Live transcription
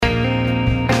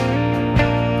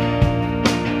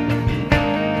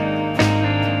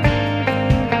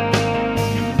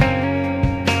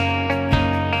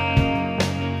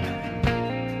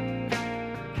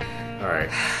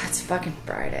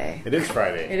Friday. It is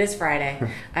Friday. It is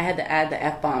Friday. I had to add the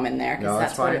F-bomb in there because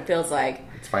that's what it feels like.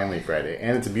 It's finally Friday.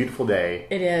 And it's a beautiful day.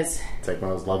 It is. It's like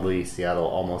one of those lovely Seattle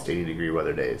almost 80-degree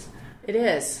weather days. It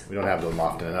is. We don't have them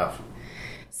often enough.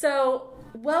 So,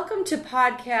 welcome to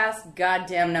podcast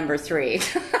goddamn number 3.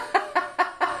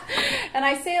 And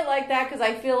I say it like that because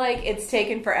I feel like it's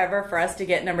taken forever for us to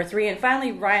get number 3. And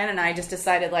finally, Ryan and I just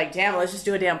decided, like, damn, let's just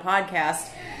do a damn podcast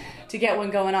to get one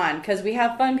going on. Because we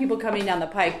have fun people coming down the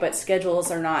pike, but schedules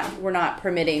we're not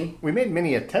permitting. We made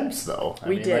many attempts, though.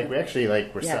 We did. We actually,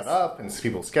 we're set up, and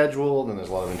people scheduled, and there's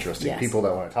a lot of interesting people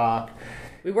that want to talk.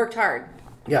 We worked hard.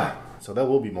 Yeah, so there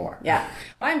will be more. Yeah.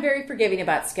 I'm very forgiving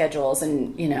about schedules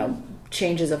and,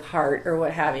 changes of heart or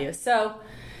what have you. So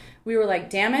we were like,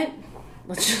 damn it,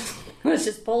 let's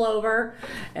just pull over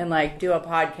and do a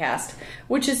podcast,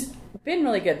 which has been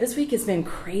really good. This week has been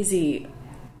crazy.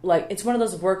 It's one of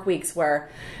those work weeks where,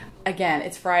 again,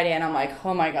 it's Friday and I'm like,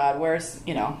 oh my God, where's,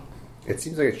 It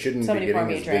seems like it shouldn't be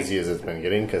getting as busy as it's been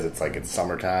getting because it's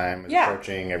summertime, it's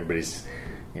approaching, everybody's,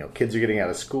 kids are getting out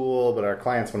of school, but our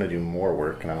clients want to do more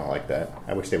work and I don't like that.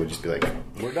 I wish they would just be like,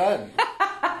 we're done.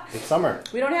 It's summer.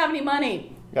 We don't have any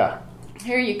money. Yeah.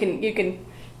 Here you can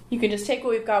just take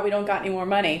what we've got. We don't got any more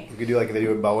money. You could do like they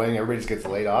do at Boeing. Everybody just gets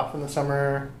laid off in the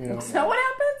summer. Is that what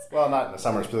happens? Well, not in the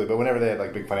summer specifically, but whenever they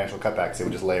had big financial cutbacks, they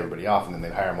would just lay everybody off and then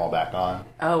they'd hire them all back on.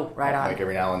 Oh, right on.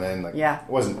 Every now and then. It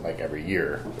wasn't every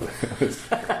year.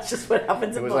 That's just what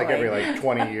happens. It was every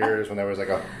 20 years when there was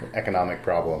a economic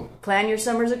problem. Plan your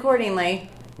summers accordingly,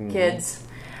 kids.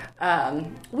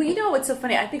 What's so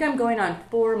funny? I think I'm going on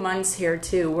 4 months here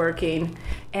too, working,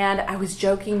 and I was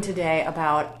joking today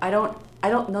about I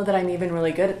don't know that I'm even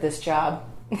really good at this job.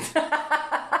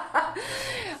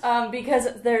 Because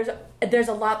there's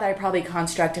a lot that I probably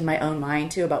construct in my own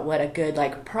mind too about what a good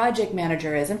project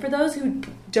manager is. And for those who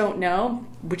don't know,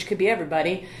 which could be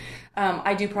everybody,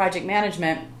 I do project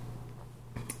management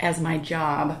as my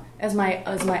job, as my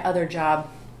other job,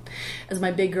 as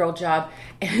my big girl job,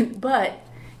 but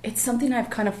it's something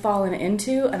I've kind of fallen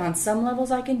into, and on some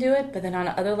levels I can do it, but then on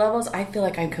other levels I feel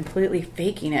like I'm completely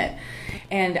faking it.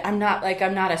 And I'm not a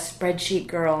spreadsheet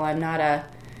girl. I'm not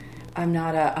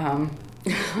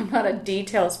a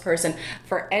details person.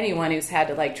 For anyone who's had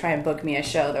to try and book me a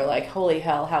show, they're like, holy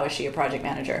hell, how is she a project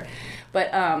manager?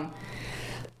 But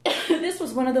this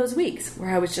was one of those weeks where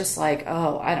I was just like,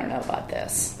 oh, I don't know about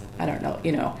this. I don't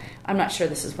know. I'm not sure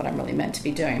this is what I'm really meant to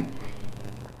be doing.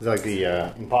 Is it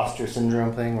the imposter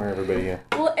syndrome thing where everybody...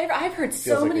 Well, I've heard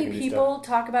so many people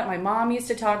talk about it. My mom used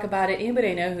to talk about it. Anybody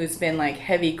I know who's been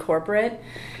heavy corporate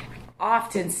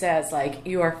often says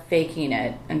you are faking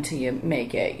it until you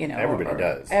make it. Everybody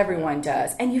does. Everyone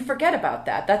does, and you forget about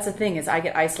that. That's the thing is I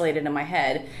get isolated in my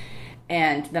head,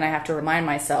 and then I have to remind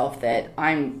myself that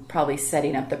I'm probably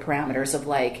setting up the parameters of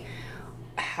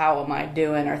how am I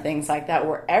doing or things like that,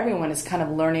 where everyone is kind of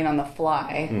learning on the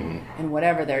fly in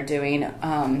whatever they're doing,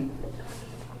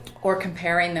 or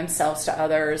comparing themselves to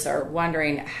others or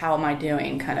wondering how am I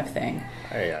doing kind of thing.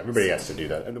 Hey, everybody has to do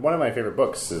that. And one of my favorite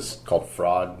books is called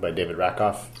Fraud by David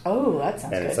Rakoff. Oh, that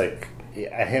sounds good. And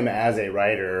it's him as a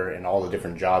writer and all the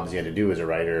different jobs he had to do as a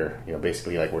writer,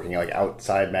 basically working at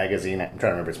Outside magazine. I'm trying to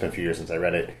remember, it's been a few years since I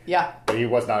read it. Yeah. But he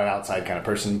was not an outside kind of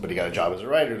person, but he got a job as a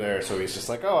writer there, so he's just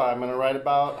I'm going to write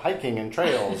about hiking and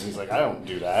trails. He's I don't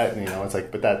do that. And, it's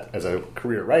but that, as a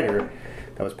career writer,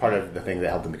 that was part of the thing that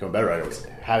helped him become a better writer, was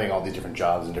having all these different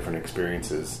jobs and different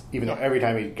experiences. Even though every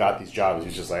time he got these jobs, he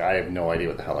was just I have no idea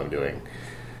what the hell I'm doing.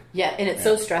 Yeah, and it's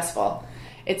so stressful.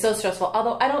 It's so stressful.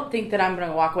 Although I don't think that I'm going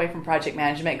to walk away from project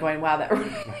management going, wow, that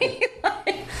really...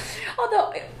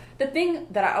 Although the thing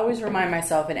that I always remind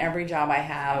myself in every job I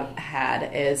have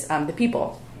had is the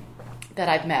people that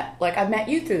I've met. I've met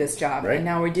you through this job, right? And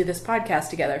now we do this podcast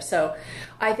together. So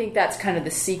I think that's kind of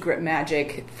the secret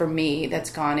magic for me that's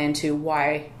gone into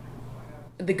why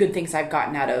the good things I've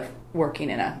gotten out of working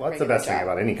in a that's the best thing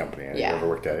about any company I've ever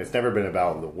worked at. It's never been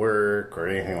about the work or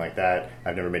anything like that.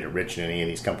 I've never made it rich in any of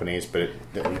these companies, but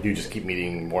you do just keep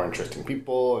meeting more interesting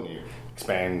people and you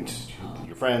expand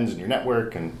your friends and your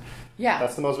network, and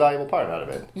that's the most valuable part out of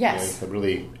it. Yes. It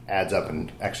really adds up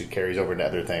and actually carries over into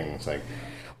other things.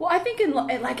 Well, I think in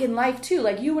life too,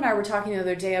 you and I were talking the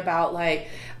other day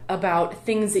about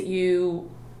things that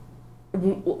you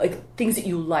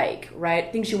like, right?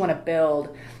 Things you want to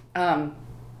build,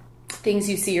 things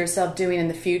you see yourself doing in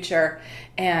the future,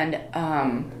 and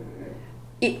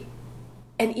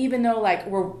even though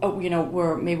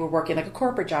we're working a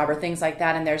corporate job or things like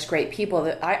that, and there's great people,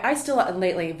 that I still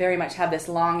lately very much have this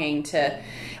longing to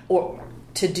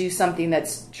do something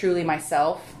that's truly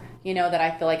myself. you know, that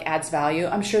I feel like adds value.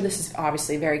 I'm sure this is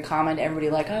obviously very common to everybody,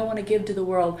 like, I want to give to the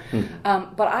world.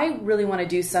 But I really want to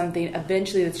do something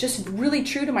eventually that's just really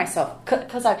true to myself,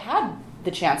 because I've had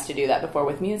the chance to do that before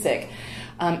with music.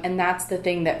 And that's the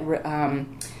thing that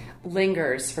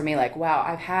lingers for me. Like, wow,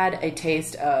 I've had a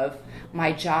taste of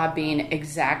my job being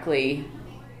exactly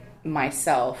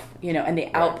myself, you know, and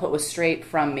the output was straight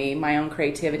from me, my own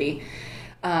creativity.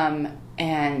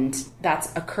 And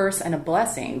that's a curse and a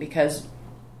blessing, because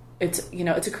it's, you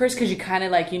know, it's a curse because you kind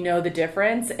of like, you know, the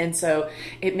difference. And so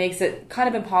it makes it kind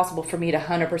of impossible for me to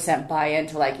 100% buy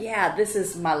into like, yeah, this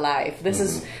is my life. This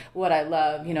is what I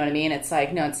love. You know what I mean? It's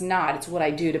like, no, it's not. It's what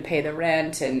I do to pay the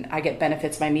rent, and I get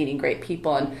benefits by meeting great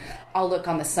people. And I'll look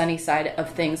on the sunny side of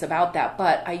things about that.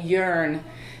 But I yearn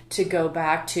to go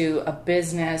back to a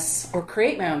business or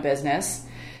create my own business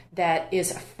that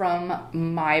is from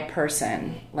my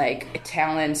person, like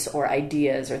talents or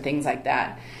ideas or things like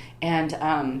that. And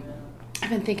I've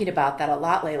been thinking about that a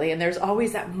lot lately. And there's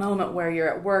always that moment where you're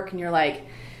at work and you're like,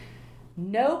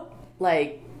 nope.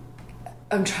 Like,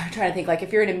 I'm trying to think, like,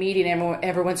 if you're in a meeting and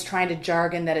everyone's trying to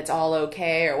jargon that it's all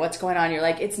okay or what's going on, you're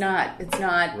like, it's not,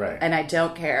 right. And I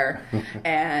don't care.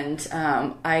 And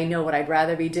I know what I'd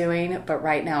rather be doing, but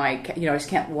right now I just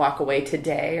can't walk away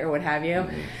today or what have you.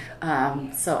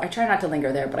 So I try not to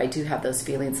linger there, but I do have those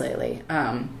feelings lately.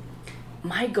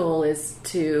 My goal is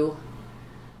to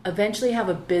eventually have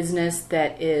a business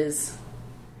that is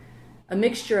a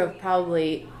mixture of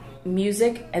probably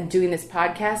music and doing this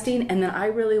podcasting, and then I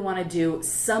really want to do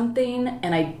something,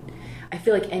 and I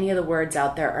feel like any of the words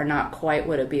out there are not quite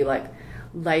what it'd be, like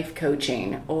life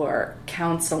coaching or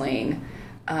counseling,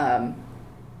 and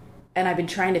I've been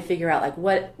trying to figure out like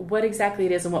what exactly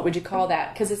it is and what would you call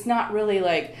that, because it's not really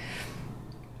like,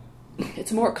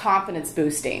 it's more confidence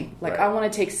boosting. Like, right. I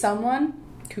want to take someone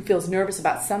who feels nervous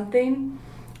about something,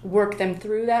 work them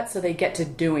through that so they get to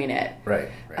doing it.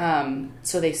 Right.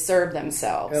 So they serve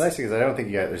themselves. Yeah, the nice thing is I don't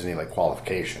think there's any like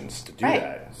qualifications to do right.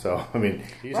 that. So, I mean,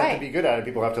 you just right. have to be good at it.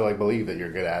 People have to like believe that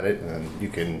you're good at it, and then you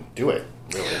can do it,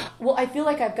 really. Well, I feel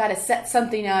like I've got to set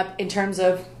something up in terms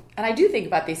of, and I do think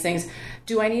about these things,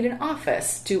 do I need an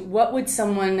office? What would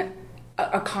someone,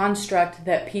 a construct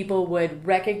that people would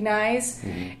recognize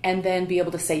and then be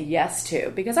able to say yes to?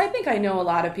 Because I think I know a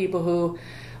lot of people who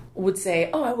would say,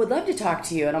 oh, I would love to talk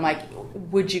to you. And I'm like,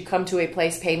 would you come to a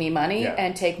place, pay me money,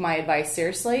 and take my advice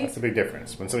seriously? That's a big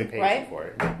difference when somebody pays right? you for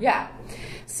it. Yeah.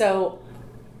 So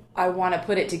I want to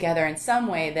put it together in some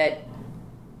way that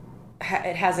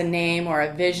it has a name or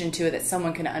a vision to it that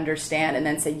someone can understand and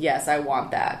then say, yes, I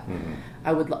want that.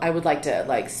 I would like to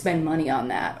like spend money on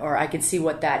that, or I can see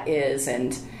what that is.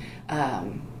 And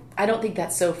I don't think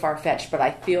that's so far-fetched, but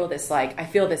I feel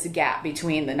this gap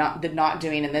between the not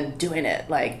doing and then doing it.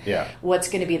 Like, what's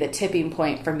going to be the tipping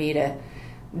point for me to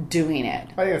doing it?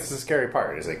 I think that's the scary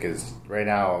part. Is like, because right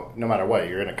now, no matter what,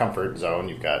 you're in a comfort zone.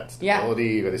 You've got stability.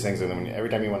 You've got these things, and then every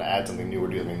time you want to add something new or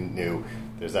do something new,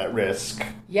 there's that risk.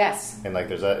 Yes. And like,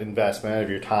 there's that investment of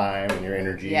your time and your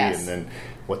energy, and then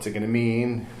what's it going to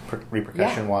mean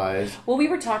repercussion-wise? Well, we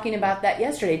were talking about that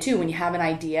yesterday too. When you have an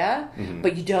idea,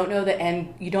 but you don't know the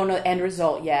end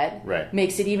result yet. Right.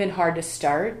 Makes it even hard to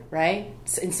start. Right.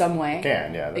 In some way. It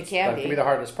can. Yeah. It can be the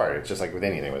hardest part. It's just like with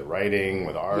anything, with writing,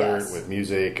 with art, with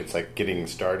music. It's like getting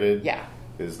started. Yeah.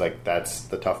 Is like that's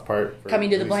the tough part. Coming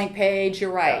to the blank page.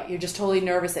 You're right. You're just totally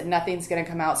nervous that nothing's going to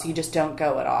come out, so you just don't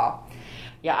go at all.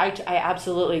 Yeah, I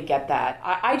absolutely get that.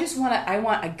 I just want to. I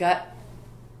want a gut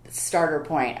starter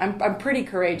point. I'm pretty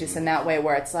courageous in that way,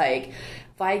 where it's like,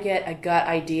 if I get a gut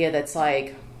idea that's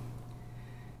like,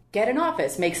 get an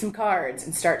office, make some cards,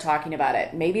 and start talking about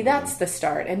it. Maybe that's the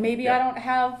start, and maybe I don't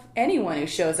have anyone who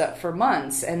shows up for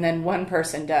months, and then one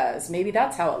person does. Maybe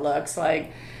that's how it looks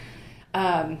like.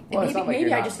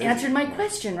 Maybe I just busy. Answered my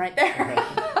question right there.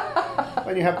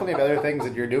 But you have plenty of other things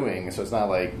that you're doing, so it's not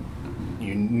like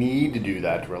you need to do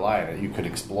that to rely on it. You could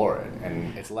explore it,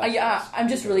 and it's less. I'm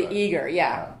just really eager.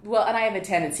 Yeah. Well, and I have a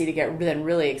tendency to get then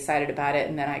really excited about it,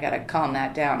 and then I got to calm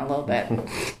that down a little bit.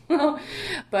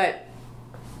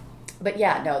 But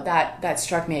yeah, no, that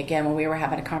struck me again when we were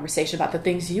having a conversation about the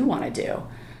things you want to do.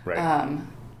 Right. And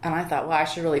I thought, well, I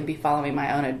should really be following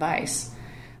my own advice.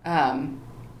 And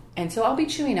so I'll be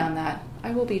chewing on that.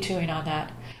 I will be chewing on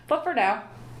that. But for now,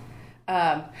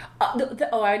 I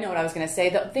know what I was going to say.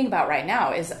 The thing about right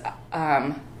now is,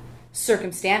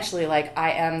 circumstantially, like,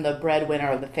 I am the breadwinner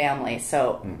of the family,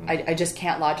 so I just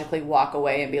can't logically walk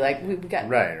away and be like, we got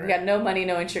no money,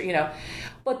 no insurance,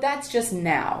 But that's just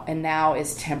now, and now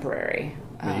is temporary.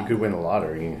 You could win the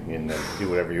lottery and then do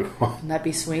whatever you want. Wouldn't that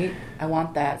be sweet? I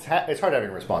want that. It's hard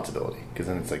having responsibility, because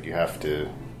then it's like you have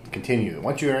to continue.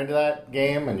 Once you're into that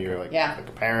game and you're like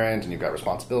a parent and you've got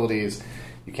responsibilities,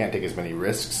 you can't take as many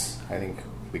risks, I think,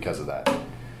 because of that.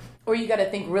 Or you got to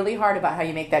think really hard about how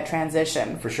you make that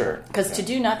transition. For sure. Because to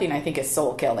do nothing, I think, is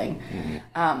soul killing.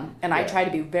 And I try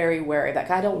to be very wary of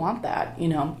that. I don't want that.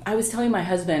 I was telling my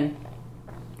husband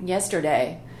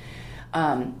yesterday,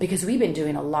 because we've been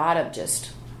doing a lot of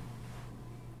just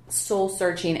soul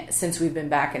searching since we've been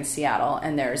back in Seattle,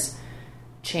 and there's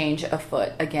change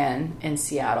afoot again in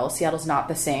Seattle. Seattle's not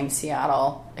the same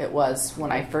Seattle it was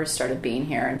when I first started being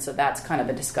here, and so that's kind of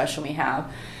a discussion we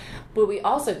have. But we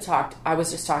also I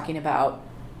was just talking about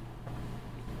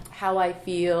how I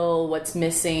feel, what's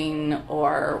missing,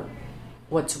 or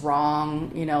what's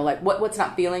wrong, like what's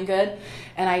not feeling good.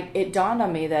 And it dawned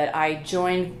on me that I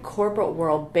joined corporate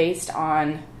world based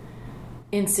on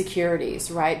insecurities,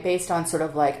 right? Based on sort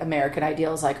of like American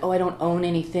ideals, like, oh, I don't own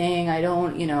anything. I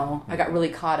don't, I got really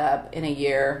caught up in a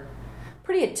year,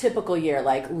 pretty a typical year,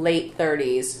 like late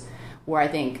 30s, where I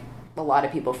think a lot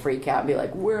of people freak out and be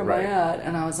like, where am I at?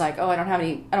 And I was like, oh, I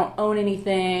don't own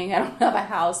anything. I don't have a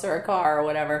house or a car or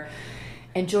whatever.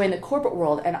 And join the corporate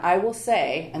world. And I will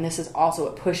say, and this is also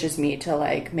what pushes me to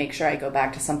like make sure I go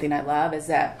back to something I love, is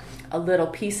that a little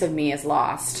piece of me is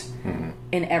lost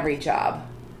in every job.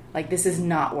 Like, this is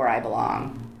not where I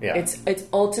belong. Yeah. It's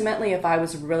ultimately, if I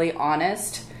was really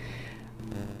honest,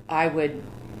 I would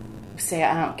say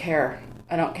I don't care.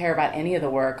 I don't care about any of the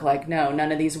work. Like, no,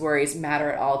 none of these worries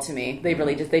matter at all to me. They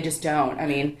really they just don't. I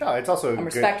mean, no, it's also I'm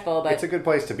respectful, but it's a good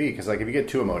place to be, because like if you get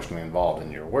too emotionally involved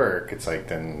in your work, it's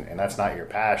like and that's not your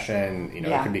passion. It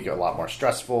can be a lot more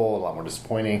stressful, a lot more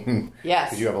disappointing. Yes,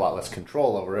 because you have a lot less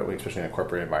control over it, especially in a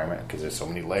corporate environment, because there's so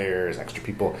many layers, extra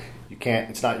people. You can't.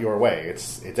 It's not your way.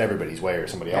 It's everybody's way or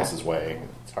somebody else's way.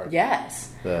 It's hard.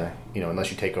 Yes. Unless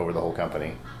you take over the whole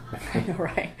company.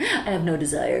 Right. I have no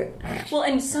desire. Well,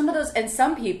 and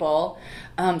some people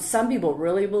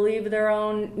really believe their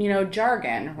own,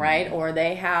 jargon, right? Or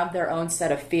they have their own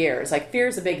set of fears. Like, fear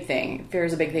is a big thing. Fear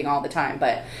is a big thing all the time.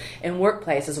 But in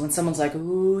workplaces, when someone's like,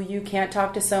 ooh, you can't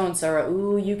talk to so-and-so, or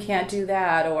ooh, you can't do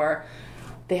that, or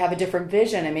they have a different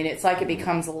vision. I mean, it's like it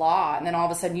becomes law, and then all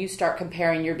of a sudden you start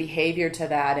comparing your behavior to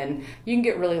that, and you can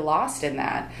get really lost in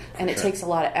that. And it takes a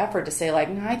lot of effort to say, like,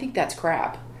 no, I think that's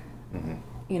crap.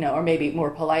 Or maybe more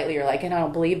politely, you're like, and I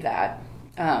don't believe that.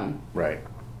 Right.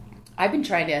 I've been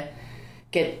trying to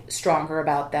get stronger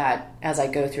about that as I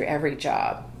go through every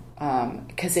job.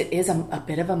 Because it is a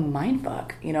bit of a mind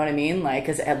fuck. You know what I mean? Like,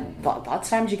 because lots of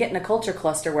times you get in a culture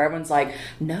cluster where everyone's like,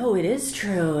 no, it is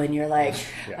true. And you're like,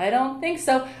 I don't think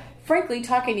so. Frankly,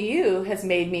 talking to you has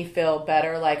made me feel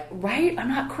better. Like, right? I'm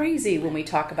not crazy when we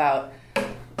talk about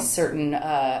certain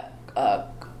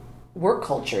work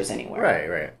cultures anywhere.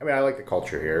 Right. I mean, I like the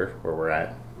culture here where we're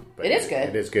at. But it is good.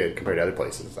 It is good compared to other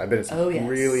places. I've been in some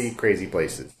really crazy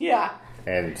places. Yeah.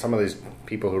 And some of these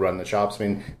people who run the shops, I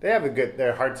mean, they have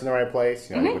their heart's in the right place,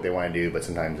 like what they want to do, but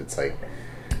sometimes it's like,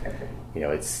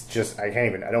 it's just, I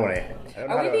don't want to.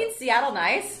 Are we being Seattle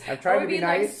nice? I'm trying to be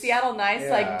nice. Like Seattle nice?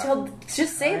 Yeah. Like,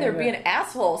 just say they're being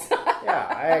assholes.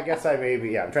 Yeah, I guess I may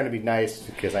be, I'm trying to be nice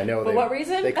because I know For what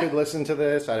reason? They could listen to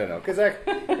this, I don't know. Because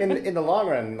in the long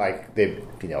run, like,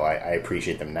 I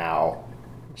appreciate them now.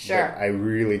 Sure. I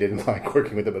really didn't like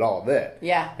working with them at all then.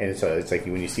 Yeah. And so it's like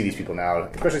when you see these people now,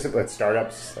 especially with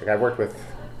startups, like I've worked with,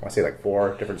 I want to say like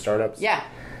 4 different startups. Yeah.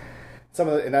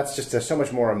 And that's just, there's so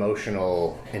much more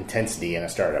emotional intensity in a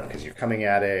startup because you're coming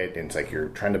at it and it's like you're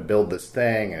trying to build this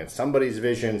thing and it's somebody's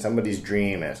vision, somebody's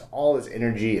dream, and it's all this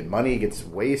energy and money gets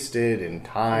wasted and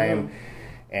time.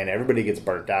 And everybody gets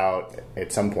burnt out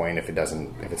at some point if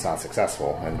it's not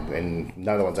successful. And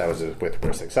none of the ones I was with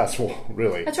were successful,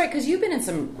 really. That's right, because you've been in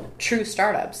some true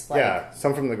startups. Like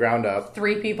some from the ground up.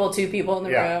 3 people, 2 people in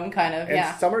the room, kind of,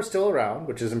 and some are still around,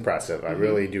 which is impressive. I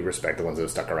really do respect the ones that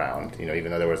have stuck around.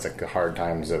 Even though there was like the hard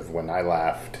times of when I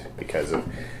left because of...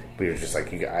 We were just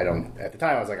like, at the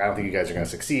time, I was like, I don't think you guys are going to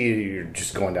succeed. You're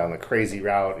just going down the crazy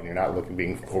route and you're not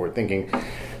being forward thinking.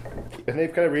 And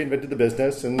they've kind of reinvented the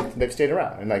business and they've stayed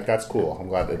around. And like, that's cool. I'm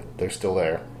glad that they're still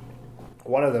there.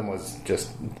 One of them was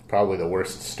just probably the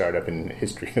worst startup in the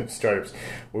history of startups,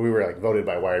 where we were like voted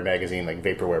by Wired Magazine like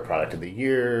Vaporware Product of the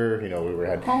Year. We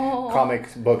had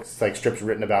comic books, like strips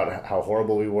written about how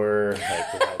horrible we were.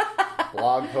 Like, we had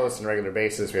blog posts on a regular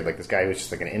basis. We had like this guy who was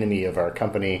just like an enemy of our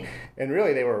company, and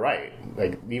really they were right.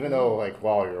 Like, even though like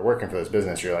while you're working for this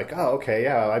business, you're like, oh, okay,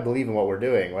 yeah, I believe in what we're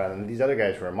doing. Well, and these other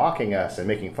guys were mocking us and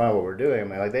making fun of what we're doing.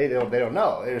 I'm like, they don't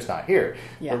know. They're just not here.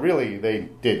 Yeah. But really, they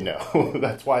did know.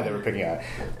 That's why they were picking on it,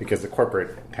 because the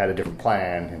corporate had a different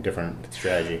plan and different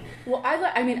strategy. Well,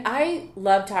 I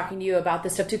love talking to you about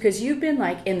this stuff too, because you've been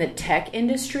like in the tech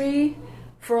industry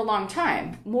for a long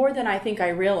time, more than I think I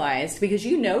realized, because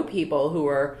you know people who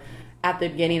are at the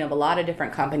beginning of a lot of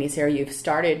different companies here. You've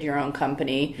started your own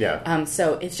company. Yeah.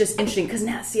 So it's just interesting because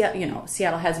now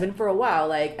Seattle has been for a while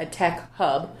like a tech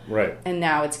hub. Right. And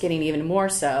now it's getting even more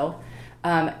so.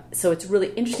 So it's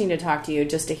really interesting to talk to you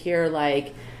just to hear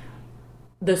like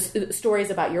the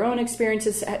stories about your own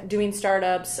experiences doing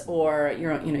startups or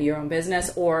your own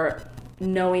business, or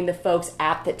knowing the folks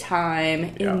at the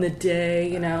time in the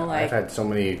day, like I've had so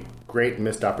many great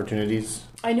missed opportunities.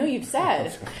 I know you've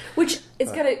said, which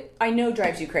is I know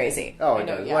drives you crazy. Oh, I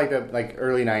know, like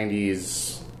early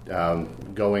 '90s,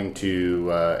 going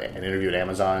to an interview at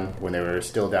Amazon when they were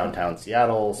still downtown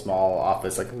Seattle, small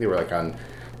office. I think they were like on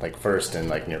First and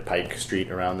like near Pike Street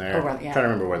around there. Oh, right, yeah. I'm trying to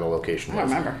remember where the location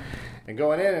was. I don't remember. And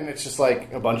going in, and it's just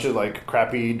like a bunch of like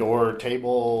crappy door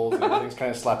tables, and everything's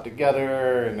kind of slapped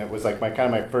together. And it was like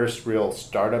my first real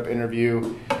startup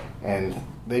interview, and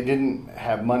they didn't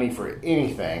have money for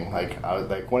anything. Like I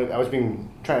was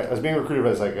being recruited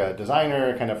as like a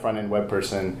designer, kind of front end web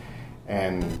person,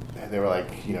 and they were like,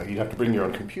 you'd have to bring your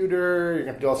own computer, you're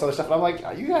gonna have to do all this other stuff. And I'm like,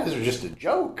 you guys are just a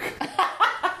joke.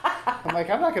 I'm like,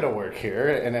 I'm not going to work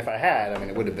here, and if I had,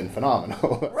 it would have been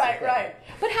phenomenal. Right.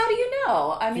 But how do you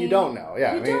know? You don't know,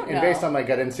 yeah. And based on my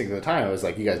gut instinct at the time, I was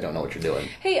like, you guys don't know what you're doing.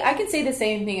 Hey, I can say the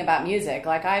same thing about music.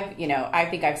 Like I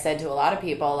think I've said to a lot of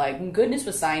people, like, Goodness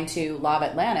was signed to Lava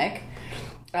Atlantic.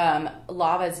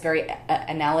 Lava is very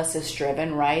analysis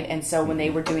driven, right? And so when they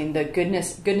were doing the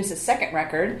Goodness's second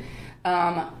record,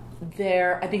 I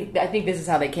think this is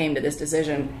how they came to this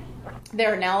decision.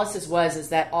 Their analysis is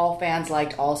that all fans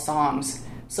liked all songs,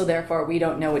 so therefore we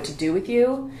don't know what to do with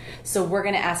you. So we're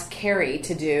going to ask Carrie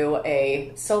to do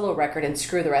a solo record and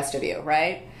screw the rest of you,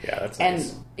 right? Yeah, that's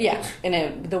nice. And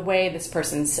yeah, the way this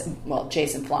person's,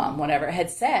 Jason Flom, whatever, had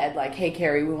said, like, hey,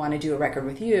 Carrie, we want to do a record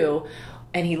with you.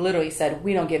 And he literally said,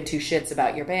 we don't give two shits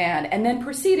about your band. And then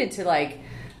proceeded to, like,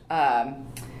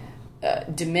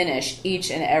 diminish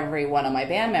each and every one of my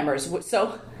band members.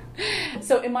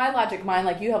 So in my logic mind,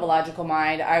 like you have a logical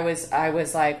mind, I was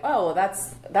like, oh, well,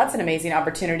 that's an amazing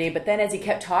opportunity. But then as he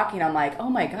kept talking, I'm like, oh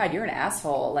my God, you're an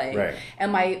asshole. Like, right.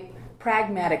 And my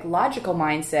pragmatic, logical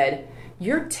mind said,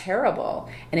 you're terrible.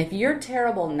 And if you're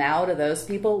terrible now to those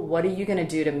people, what are you going to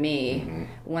do to me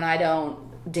when I don't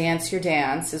dance your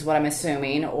dance, is what I'm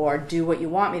assuming, or do what you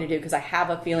want me to do? Because I have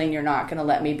a feeling you're not going to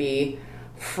let me be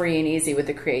free and easy with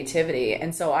the creativity.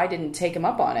 And so I didn't take him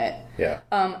up on it. Yeah.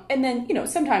 And then,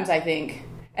 sometimes I think,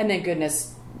 and then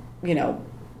Goodness,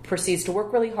 proceeds to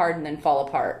work really hard and then fall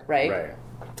apart, right? Right.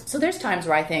 So there's times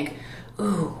where I think,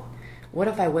 ooh, what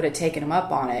if I would have taken him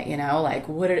up on it, like,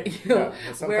 where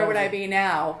would I be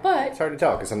now? But it's hard to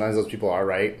tell, because sometimes those people are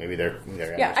right. Maybe they're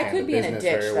I could be in a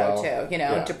ditch, though, too,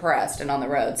 Yeah. depressed and on the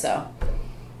road, so...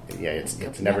 Yeah,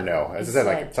 it's never know. As I said,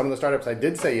 like some of the startups I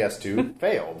did say yes to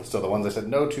failed. So the ones I said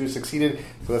no to succeeded.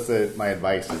 So that's my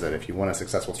advice, is that if you want a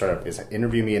successful startup, is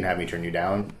interview me and have me turn you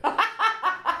down.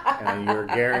 And you're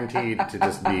guaranteed to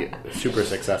just be super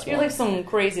successful. You're like some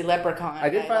crazy leprechaun. I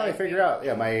did finally figure out,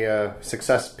 my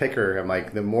success picker. I'm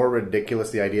like, the more ridiculous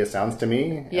the idea sounds to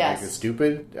me, yes. like a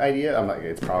stupid idea, I'm like,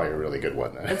 it's probably a really good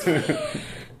one then.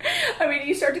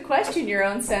 You start to question your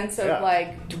own sense of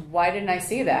like, why didn't I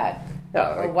see that?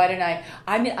 Yeah, or why didn't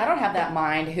I don't have that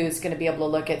mind who's going to be able to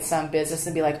look at some business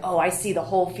and be like, oh, I see the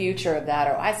whole future of that,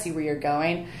 or I see where you're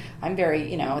going. I'm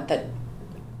very, in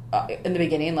the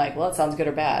beginning, like, well, it sounds good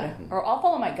or bad. Or I'll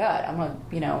follow my gut. I'm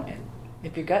going to,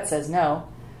 if your gut says no,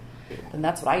 then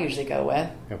that's what I usually go with.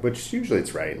 Yeah, which usually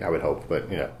it's right, I would hope,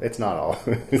 but, it's not all.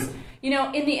 In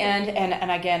the end,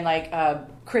 and again, like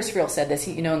Chris Friel said this,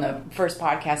 in the first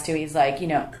podcast too, he's like,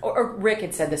 or Rick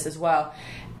had said this as well,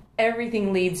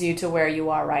 everything leads you to where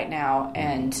you are right now,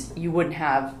 and you wouldn't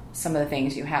have some of the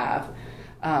things you have,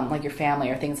 like your family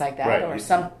or things like that, right.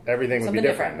 or everything would be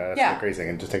different. That's the crazy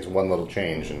thing. It just takes one little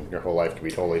change, and your whole life could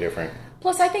be totally different.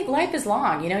 Plus, I think life is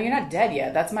long. You're not dead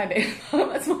yet. That's my big.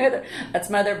 that's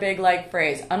my other big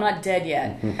phrase. I'm not dead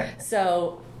yet.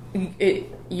 So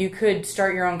you could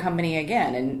start your own company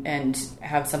again and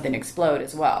have something explode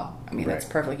as well. Right. That's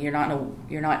perfect. You're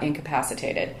not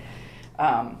incapacitated.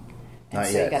 Not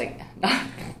so yet. You gotta,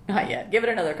 not yet. Give it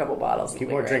another couple bottles. Keep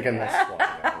more drinking this one.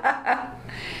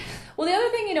 Well, the other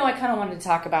thing, I kind of wanted to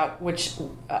talk about, which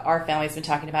our family's been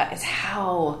talking about, is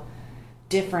how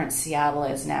different Seattle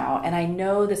is now. And I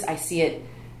know this, I see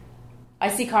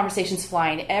conversations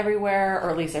flying everywhere, or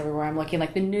at least everywhere I'm looking,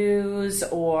 like the news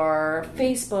or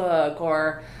Facebook,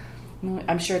 or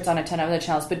I'm sure it's on a ton of other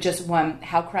channels, but just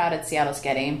how crowded Seattle's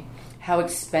getting, how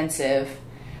expensive.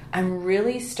 I'm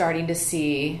really starting to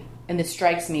see, and this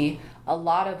strikes me, a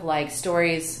lot of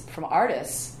stories from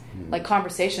artists like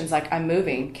conversations like I'm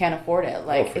moving, can't afford it,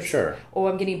 like for sure. or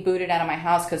I'm getting booted out of my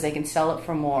house because they can sell it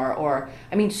for more, or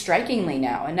I mean strikingly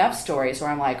now enough stories where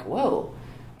I'm like, whoa,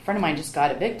 a friend of mine just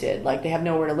got evicted, like they have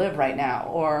nowhere to live right now,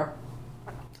 or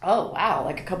oh wow,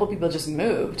 like a couple people just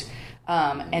moved.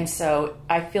 And so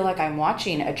I feel like I'm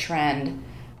watching a trend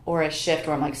or a shift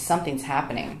where I'm like, something's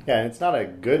happening. Yeah, and it's not a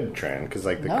good trend because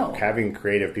like No. having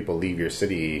creative people leave your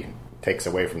city takes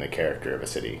away from the character of a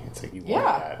city. It's like you want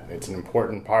that. It's an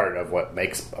important part of what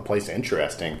makes a place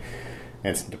interesting.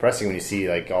 And it's depressing when you see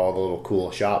like all the little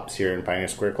cool shops here in Pioneer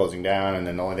Square closing down, and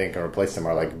then the only thing that can replace them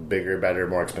are like bigger, better,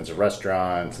 more expensive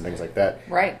restaurants and things like that.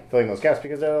 Right. Filling those gaps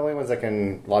because they're the only ones that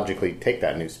can logically take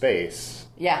that new space.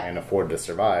 Yeah. And afford to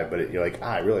survive. But you're like,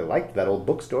 I really liked that old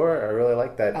bookstore. I really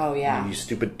liked that you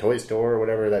stupid toy store or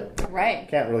whatever that Right.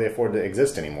 can't really afford to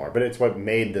exist anymore. But it's what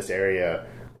made this area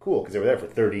cool because they were there for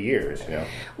 30 years, you know.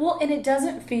 Well, and it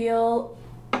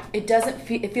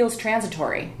feels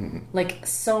transitory. Like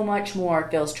so much more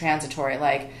feels transitory.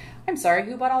 Like, I'm sorry,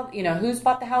 who's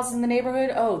bought the houses in the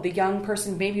neighborhood? Oh, the young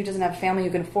person maybe who doesn't have a family who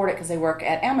can afford it because they work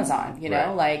at Amazon, you know?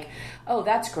 Right. Like, oh,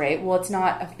 that's great. Well, it's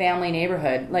not a family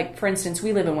neighborhood. Like, for instance,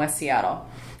 we live in West Seattle,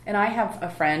 and I have a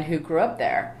friend who grew up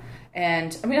there.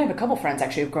 And, I mean, I have a couple friends,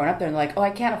 actually, who've grown up there, and they're like, oh, I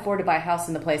can't afford to buy a house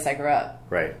in the place I grew up.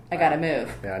 Right. I gotta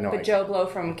move. Yeah, I know. But Joe Blow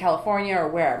from California or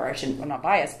wherever, I'm not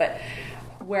biased, but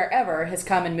wherever has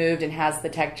come and moved and has the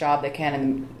tech job that can,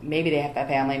 and maybe they have a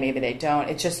family, maybe they don't.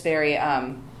 It's just very,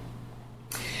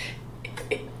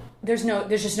 there's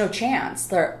just no chance.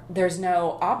 There's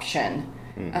no option.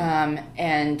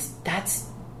 And that's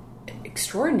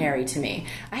extraordinary to me.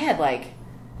 I had like,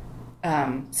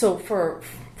 so for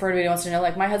everybody who wants to know,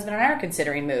 like my husband and I are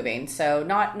considering moving. So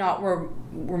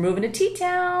we're moving to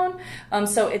T-Town.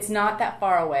 So it's not that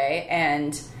far away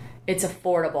and it's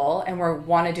affordable, and we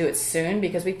want to do it soon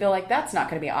because we feel like that's not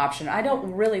going to be an option. I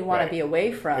don't really want to be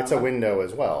away from. It's a window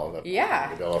as well. That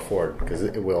they'll afford because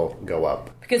it will go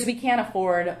up. Because we can't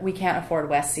afford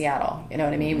West Seattle. You know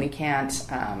what I mean? We can't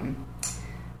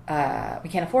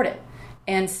afford it,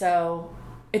 and so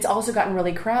it's also gotten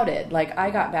really crowded. Like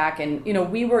I got back, and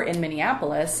we were in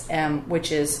Minneapolis,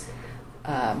 which is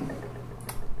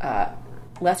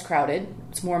less crowded.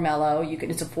 It's more mellow.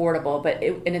 It's affordable,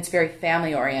 and it's very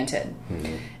family oriented.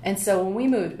 And so when we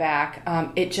moved back,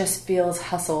 it just feels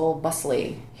hustle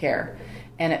bustly here,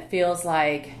 and it feels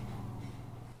like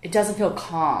it doesn't feel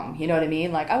calm. You know what I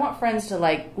mean? Like I want friends to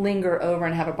like linger over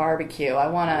and have a barbecue. I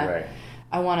want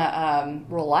to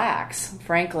relax,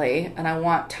 frankly, and I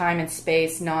want time and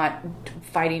space, not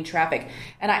fighting traffic.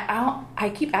 And I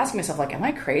keep asking myself, like, am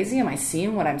I crazy? Am I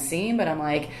seeing what I'm seeing? But I'm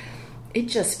like, it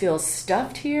just feels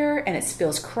stuffed here, and it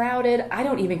feels crowded. I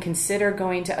don't even consider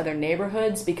going to other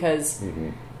neighborhoods because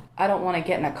I don't want to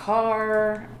get in a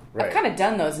car. Right. I've kind of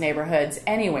done those neighborhoods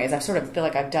anyways. I sort of feel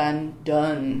like I've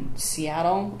done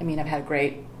Seattle. I mean, I've had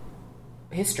great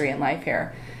history in life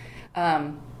here.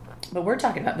 But we're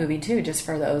talking about moving too, just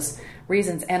for those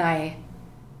reasons. And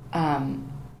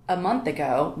a month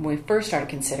ago, when we first started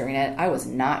considering it, I was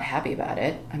not happy about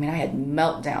it. I mean, I had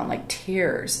meltdown, like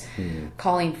tears,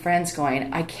 calling friends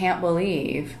going, I can't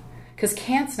believe, because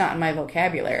can't's not in my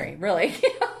vocabulary, really.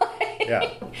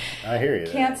 Yeah, I hear you.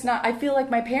 Can't's not, I feel like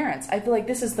my parents. I feel like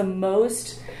this is the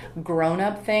most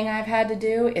grown-up thing I've had to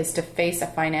do, is to face a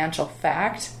financial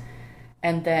fact,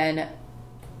 and then,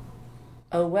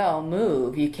 oh well,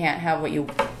 move. You can't have what you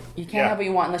have what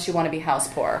you want unless you want to be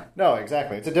house poor. No,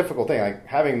 exactly. It's a difficult thing.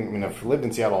 Like I've lived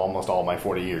in Seattle almost all my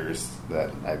 40 years that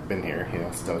I've been here,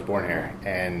 since I was born here,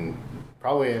 and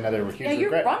probably another huge regret.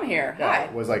 You're from here. Hi.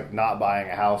 Was like not buying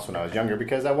a house when I was younger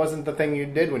because that wasn't the thing you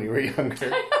did when you were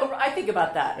younger. I know. I think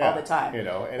about that all the time.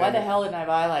 Why the hell didn't I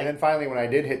buy And then finally, when I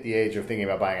did hit the age of thinking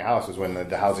about buying a house, was when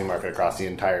the housing market across the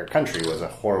entire country was a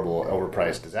horrible,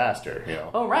 overpriced disaster.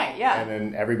 Oh right, yeah. And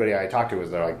then everybody I talked to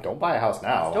they're like, "Don't buy a house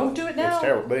now. Don't do it now. It's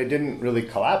terrible." But it didn't really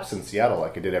collapse in Seattle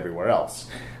like it did everywhere else.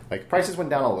 Like prices went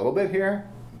down a little bit here,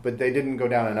 but they didn't go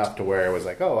down enough to where it was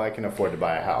like, oh, I can afford to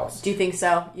buy a house. Do you think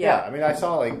so? Yeah. I mean, I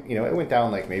saw like, it went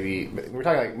down like maybe, we're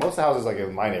talking like most of the houses like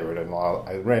in my neighborhood, and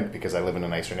I rent because I live in a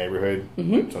nicer neighborhood.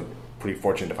 So I'm pretty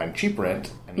fortunate to find cheap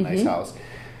rent in a nice house.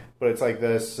 But it's like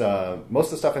this, most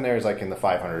of the stuff in there is like in the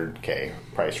 $500K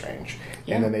price range.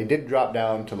 Yeah. And then they did drop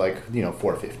down to like,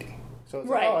 $450. So it's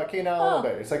like, okay, now a little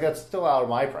bit. It's like, that's still out of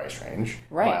my price range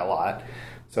by a lot.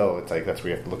 So it's like that's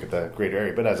where you have to look at the greater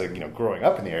area. But as a growing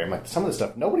up in the area, I'm like some of the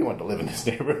stuff nobody wanted to live in this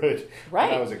neighborhood. Right.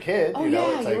 When I was a kid, Oh,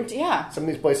 it's yeah, like some of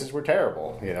these places were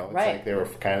terrible. It's Right. like they were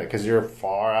kind of because you're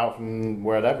far out from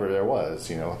wherever there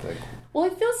was. It's like, Well, I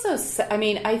feel so. I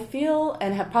mean, I feel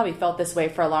and have probably felt this way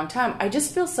for a long time. I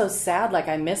just feel so sad, like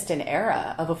I missed an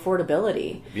era of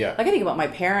affordability. Yeah. Like I think about my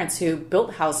parents who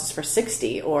built houses for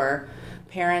 $60, or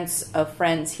parents of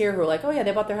friends here who are like, oh yeah,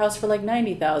 they bought their house for like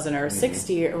 $90,000 or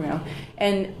 $60, or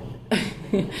and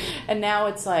and now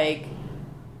it's like,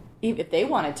 even if they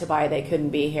wanted to buy, they couldn't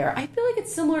be here. I feel like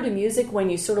it's similar to music when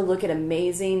you sort of look at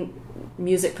amazing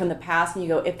music from the past and you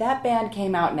go, if that band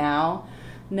came out now,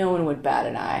 no one would bat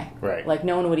an eye. Right. Like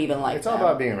no one would even like it's all them.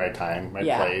 about being in the right time, right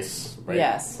place, right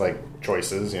Yes. like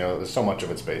choices. There's so much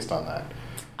of it's based on that.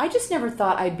 I just never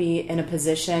thought I'd be in a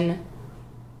position,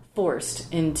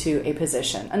 forced into a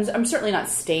position. And I'm certainly not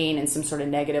staying in some sort of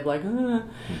negative, like,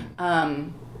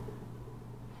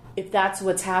 if that's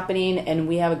what's happening and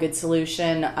we have a good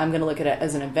solution, I'm going to look at it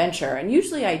as an adventure. And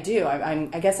usually I do. I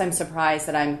guess I'm surprised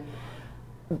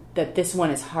that this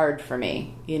one is hard for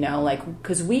me,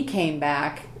 because we came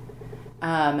back,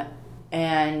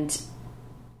 and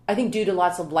I think due to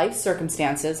lots of life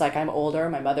circumstances, like I'm older,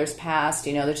 my mother's passed,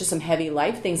 there's just some heavy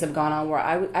life things have gone on where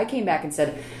I came back and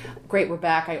said, great, we're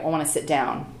back, I want to sit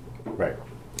down. Right.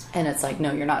 And it's like,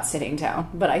 no, you're not sitting down.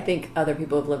 But I think other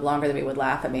people who've lived longer than me would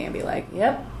laugh at me and be like,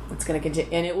 yep, it's going to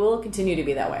continue, and it will continue to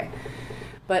be that way.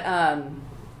 But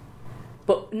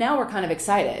now we're kind of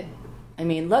excited. I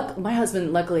mean, my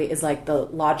husband luckily is like the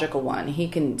logical one. He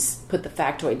can put the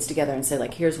factoids together and say,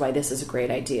 like, here's why this is a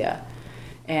great idea.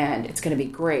 And it's going to be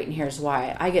great, and here's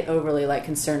why. I get overly, like,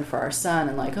 concerned for our son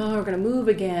and, like, oh, we're going to move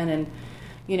again. And,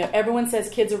 everyone says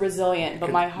kids are resilient, but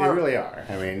my heart... They really are.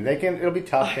 I mean, it'll be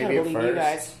tough maybe at first. You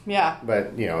guys. Yeah.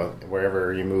 But,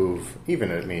 wherever you move,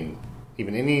 even in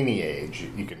any age,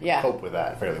 you can cope with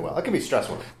that fairly well. It can be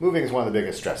stressful. Moving is one of the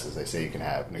biggest stresses they say you can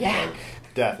have. Yeah. Like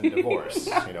death and divorce.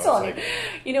 It's like,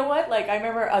 you know what? Like, I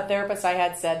remember a therapist I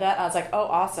had said that. I was like, oh,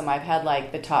 awesome. I've had,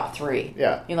 like, the top 3.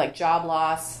 Yeah. Like, job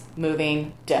loss,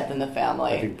 moving, death in the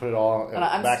family. If you can put it all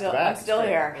back to back. I'm still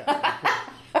here. Yeah.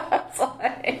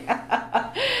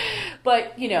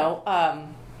 But,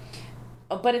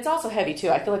 but it's also heavy, too.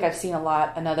 I feel like I've seen a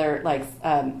lot. Another, like,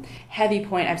 heavy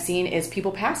point I've seen is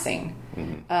people passing.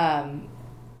 Mm-hmm.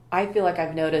 I feel like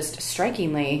I've noticed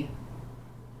strikingly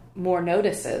more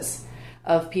notices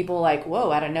of people like,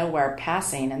 whoa, out of nowhere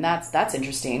passing. And that's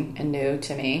interesting and new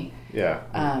to me. Yeah.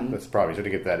 That's probably to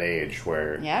get to that age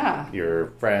where your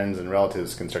friends and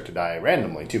relatives can start to die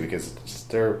randomly, too, because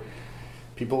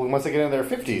people, once they get into their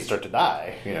 50s, start to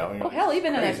die, Oh, hell,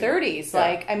 even in their 30s. Yeah.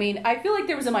 Like, I mean, I feel like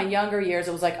there was in my younger years,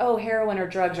 it was like, oh, heroin or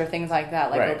drugs or things like that,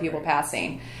 like people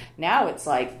passing. Now it's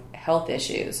like health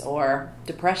issues or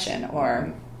depression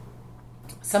or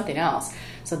something else.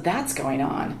 So that's going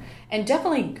on. And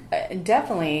definitely,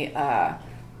 I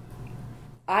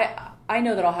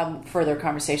know that I'll have further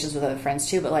conversations with other friends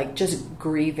too, but like just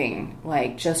grieving,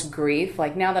 like just grief.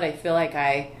 Like now that I feel like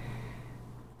I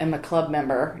am a club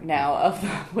member now of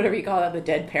whatever you call it, the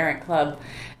Dead Parent Club.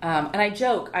 And I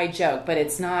joke, but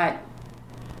it's not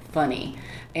funny.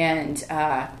 And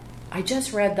I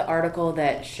just read the article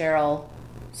that Sheryl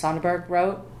Sandberg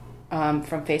wrote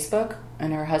from Facebook,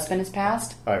 and her husband has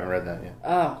passed. I haven't read that yet.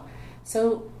 Oh,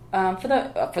 so for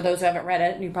those who haven't read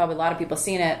it, and probably a lot of people have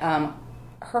seen it,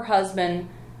 her husband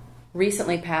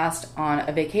recently passed on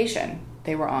a vacation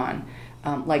they were on.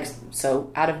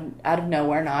 So out of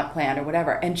nowhere, not planned or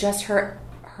whatever, and just her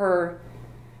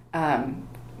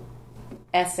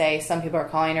essay, some people are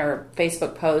calling her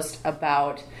Facebook post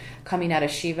about coming out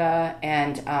of Shiva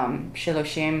and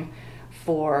Shiloshim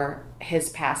for his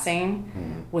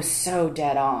passing was so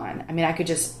dead on. I mean, I could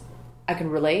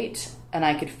relate, and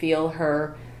I could feel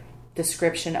her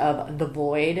description of the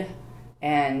void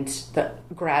and the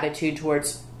gratitude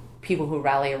towards people who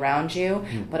rally around you,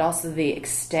 but also the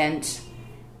extent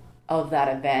of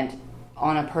that event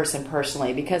on a person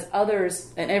personally, because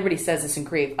others, and everybody says this in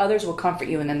grief, others will comfort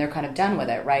you and then they're kind of done with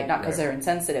it, right? Not because they're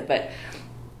insensitive, but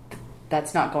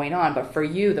that's not going on. But for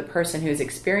you, the person who's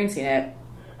experiencing it,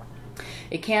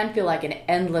 it can feel like an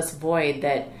endless void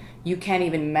that you can't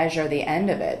even measure the end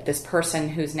of it. This person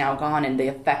who's now gone and the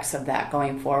effects of that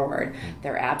going forward,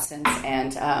 their absence,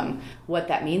 and what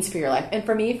that means for your life. And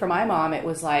for me, for my mom, it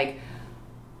was like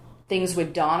things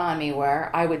would dawn on me where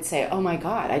I would say, oh my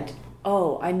God,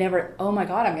 I'm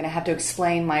going to have to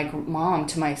explain my mom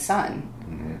to my son.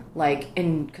 Like,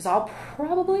 because I'll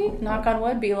probably, knock on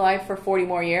wood, be alive for 40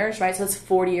 more years, right? So it's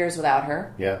 40 years without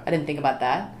her. Yeah. I didn't think about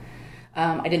that.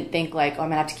 I didn't think like, I'm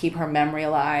going to have to keep her memory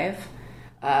alive.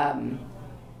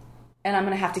 and I'm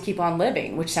going to have to keep on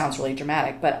living, which sounds really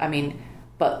dramatic, but I mean,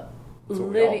 but That's what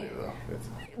we all living, do, though.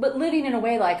 but living in a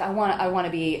way like I want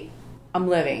to be, I'm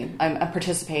living, I'm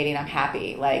participating, I'm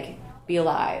happy, like be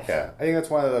alive. Yeah, I think that's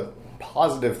one of the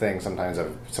positive things sometimes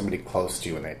of somebody close to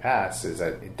you when they pass is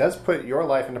that it does put your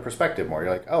life into perspective more.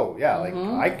 You're like, oh yeah,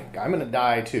 like I'm going to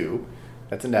die too.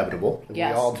 That's inevitable.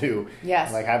 Yes. We all do. Yes.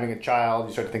 And like having a child,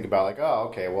 you start to think about like, oh,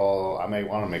 okay, well, I may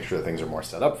want to make sure that things are more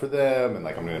set up for them, and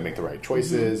like I'm going to make the right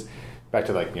choices. Back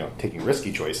to like, taking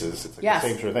risky choices. It's like Yes. the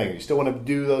same sort of thing. You still want to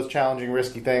do those challenging,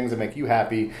 risky things that make you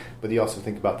happy, but you also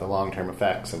think about the long-term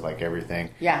effects of like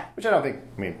everything. Yeah. Which I don't think,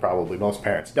 probably most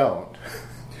parents don't.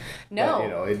 No.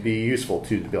 But, it'd be useful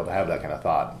to be able to have that kind of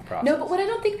thought process. No, but what I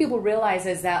don't think people realize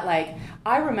is that, like,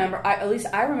 I remember when I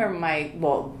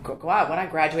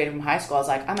graduated from high school, I was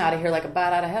like, I'm out of here like a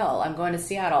bat out of hell. I'm going to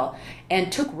Seattle,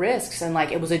 and took risks, and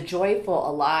like it was a joyful,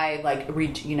 alive, like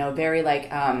very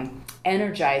like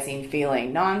energizing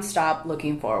feeling, nonstop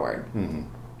looking forward. Mm-hmm.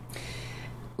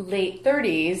 Late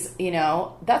 30s,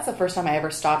 that's the first time I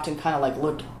ever stopped and kind of like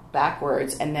looked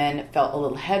backwards, and then felt a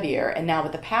little heavier. And now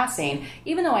with the passing,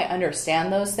 even though I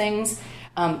understand those things,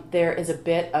 there is a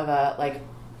bit of a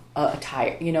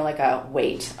tire, like a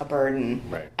weight, a burden.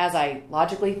 Right. As I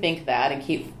logically think that and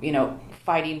keep,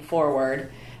 fighting forward,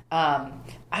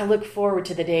 I look forward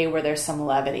to the day where there's some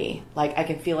levity, like I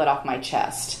can feel it off my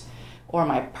chest or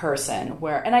my person,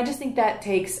 and I just think that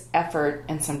takes effort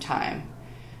and some time.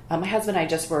 My husband and I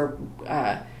just were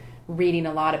reading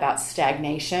a lot about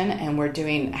stagnation, and we're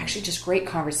doing actually just great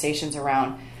conversations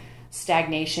around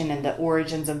stagnation and the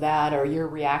origins of that, or your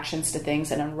reactions to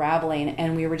things and unraveling.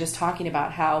 And we were just talking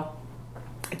about how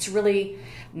it's really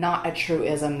not a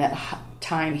truism that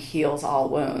time heals all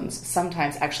wounds.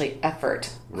 Sometimes actually effort.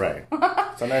 Right.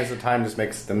 Sometimes the time just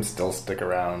makes them still stick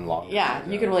around longer. Yeah,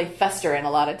 you can really fester in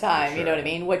a lot of time. Sure. You know what I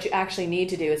mean? What you actually need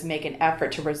to do is make an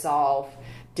effort to resolve,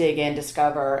 dig in,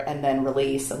 discover, and then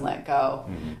release and let go.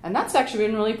 Mm-hmm. And that's actually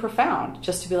been really profound,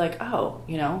 just to be like,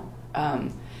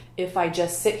 if I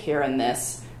just sit here in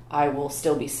this, I will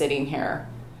still be sitting here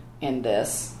in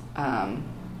this. And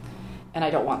I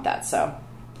don't want that. So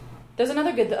there's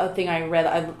another good thing I read.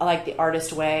 I like The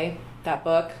Artist Way, that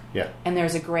book. Yeah. And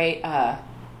there's a great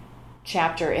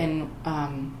chapter in,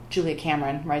 Julia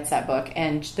Cameron writes that book,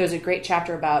 and there's a great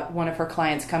chapter about one of her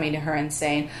clients coming to her and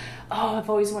saying, oh, I've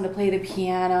always wanted to play the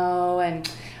piano,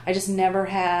 and I just never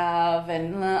have,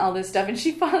 and all this stuff. And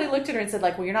she finally looked at her and said,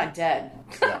 like, well, you're not dead.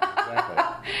 Yeah, exactly.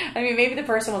 I mean, maybe the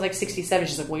person was like 67.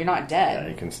 She's like, well, you're not dead. Yeah,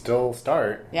 you can still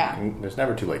start. Yeah. There's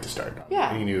never too late to start.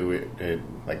 Yeah. Any new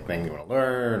like thing you want to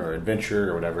learn or adventure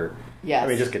or whatever. Yes.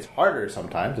 It just gets harder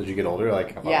sometimes as you get older.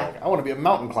 Like, if I want to be a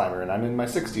mountain climber and I'm in my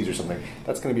 60s or something,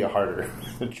 that's going to be a harder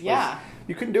choice. Yeah.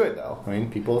 You can do it, though. I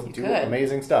mean, people do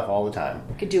amazing stuff all the time.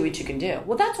 You can do what you can do.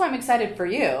 Well, that's why I'm excited for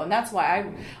you, and that's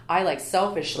why I like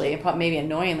selfishly and maybe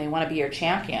annoyingly want to be your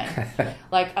champion.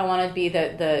 Like, I want to be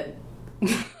the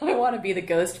I want to be the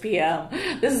ghost PM.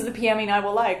 This is the PMing I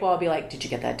will like. Well, I'll be like, did you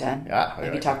get that done? Yeah.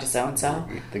 Have you talked to so-and-so?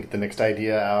 Think the next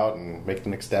idea out and make the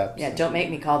next steps. Yeah, don't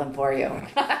make me call them for you.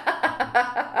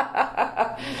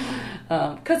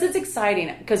 Because it's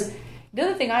exciting. Because the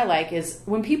other thing I like is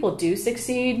when people do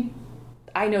succeed,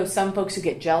 I know some folks who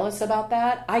get jealous about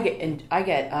that. I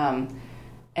get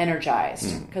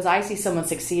energized because I see someone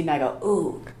succeed and I go,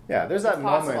 ooh. Yeah, there's that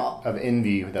moment of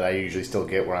envy that I usually still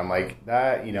get where I'm like,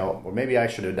 that, or maybe I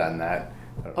should have done that.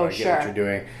 Oh, I get what you're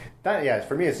doing. That, yeah,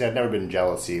 for me, it's never been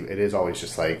jealousy. It is always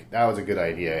just like, that was a good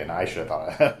idea and I should have thought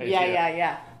of that.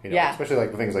 Yeah. Especially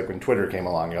like things like when Twitter came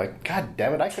along, you're like, God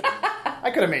damn it, I could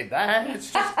have made that.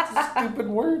 It's just a stupid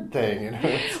word thing.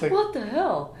 It's like, what the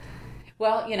hell?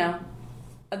 Well,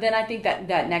 then I think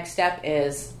that next step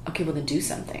is, okay, well then do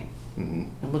something. Mm-hmm.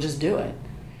 And we'll just do it.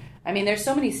 I mean, there's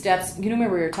so many steps.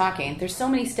 Remember we were talking. There's so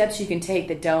many steps you can take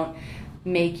that don't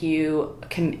make you.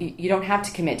 You don't have to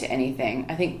commit to anything.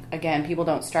 I think again, people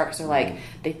don't start because they're like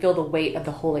they feel the weight of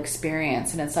the whole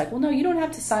experience, and it's like, well, no, you don't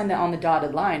have to sign that on the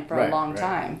dotted line for a long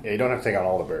time. Yeah, you don't have to take on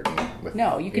all the burden.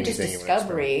 No, you can just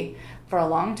discovery for a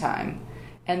long time,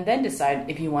 and then decide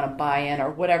if you want to buy in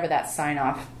or whatever that sign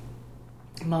off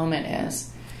moment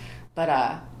is. But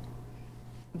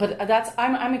that's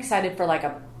I'm excited for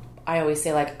I always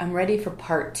say I'm ready for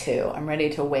part 2. I'm ready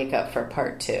to wake up for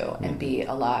part 2 and be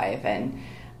alive and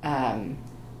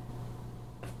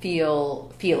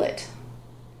feel it.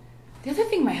 The other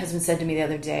thing my husband said to me the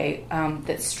other day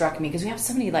that struck me, because we have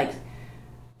so many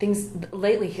things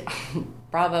lately,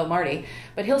 bravo Marty,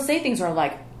 but he'll say things where I'm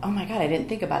like, oh my God, I didn't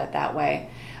think about it that way.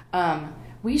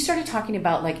 We started talking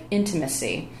about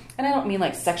intimacy, and I don't mean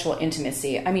sexual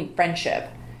intimacy. I mean friendship.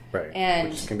 Right.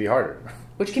 And which can be harder.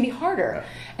 which can be harder.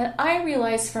 And I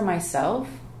realized for myself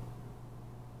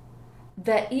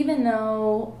that even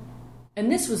though,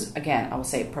 and this was, again, I will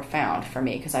say profound for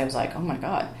me, because I was like, oh my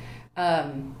God,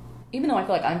 even though I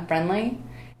feel like I'm friendly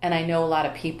and I know a lot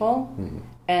of people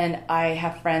and I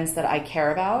have friends that I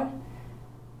care about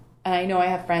and I know I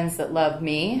have friends that love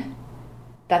me,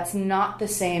 that's not the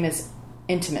same as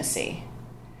intimacy.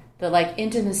 That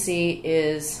intimacy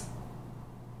is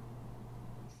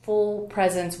full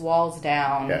presence, walls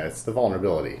down. Yeah, it's the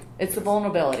vulnerability. It's the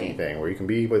vulnerability thing where you can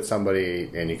be with somebody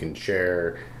and you can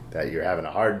share that you're having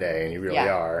a hard day, and you really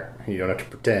are. You don't have to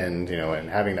pretend, and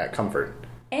having that comfort.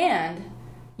 And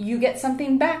you get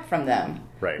something back from them.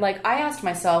 Right. Like, I asked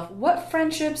myself, what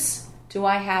friendships do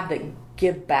I have that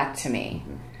give back to me?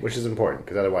 Which is important,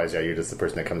 because otherwise, you're just the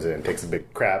person that comes in and takes a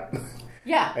big crap.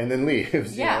 Yeah. And then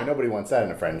leaves. Yeah. Nobody wants that in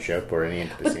a friendship or any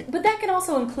intimacy. But that can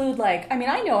also include,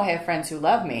 I know I have friends who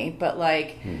love me, but,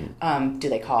 do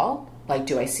they call?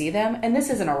 Do I see them? And this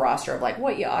isn't a roster of,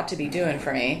 what you ought to be doing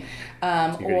for me.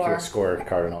 So you do a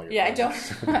scorecard on all your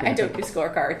friends. I don't do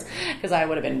scorecards, because I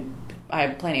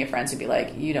have plenty of friends who'd be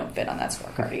like, you don't fit on that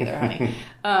scorecard either, honey.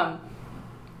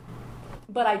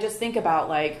 But I just think about,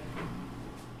 I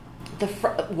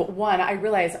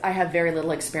realize I have very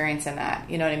little experience in that.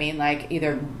 You know what I mean?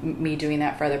 Either me doing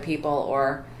that for other people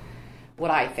or what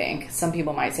I think. Some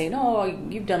people might say, no,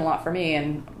 you've done a lot for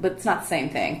me, but it's not the same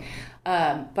thing.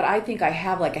 But I think I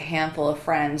have a handful of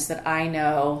friends that I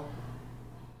know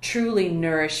truly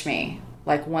nourish me,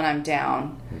 when I'm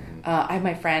down. I have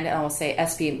my friend, and I will say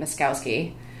S.P.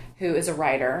 Miskowski, who is a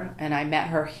writer, and I met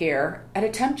her here at a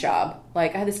temp job. I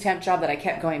had this temp job that I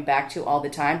kept going back to all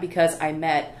the time because I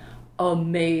met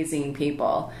amazing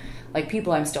people,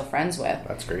 people I'm still friends with.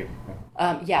 That's great.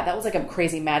 That was a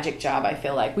crazy magic job. I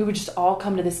feel like we would just all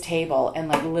come to this table and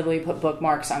literally put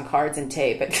bookmarks on cards and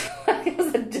tape. It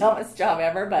was the dumbest job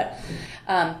ever. But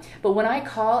when I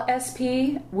call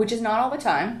SP, which is not all the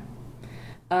time,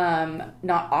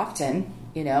 not often,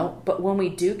 but when we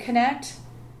do connect,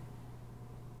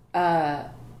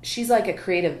 she's like a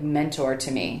creative mentor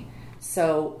to me.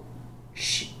 So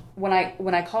when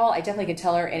I call, I definitely can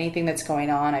tell her anything that's going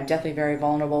on. I'm definitely very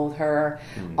vulnerable with her.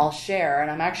 I'll share,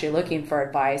 and I'm actually looking for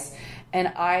advice. And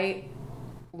I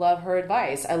love her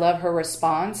advice. I love her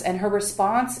response. And her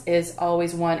response is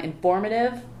always one,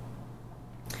 informative,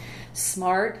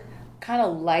 smart, kind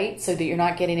of light, so that you're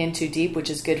not getting in too deep, which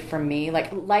is good for me.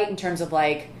 Light in terms of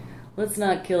let's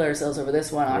not kill ourselves over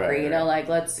this one, Audrey.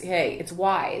 Hey, it's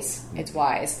wise. It's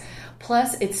wise.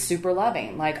 Plus, it's super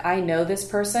loving. I know this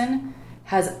person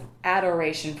has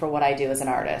adoration for what I do as an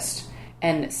artist,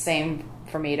 and same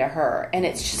for me to her, and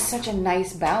it's just such a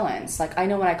nice balance. I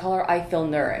know when I call her, I feel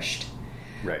nourished.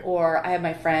 Right. Or I have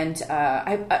my friend,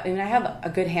 I have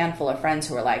a good handful of friends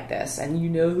who are like this, and you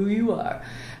know who you are.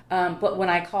 But when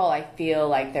I call, I feel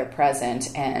like they're present,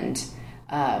 and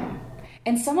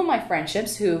some of my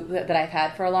friendships that I've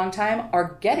had for a long time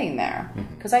are getting there,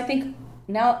 because I think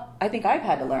I've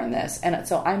had to learn this, and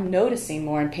so I'm noticing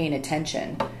more and paying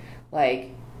attention.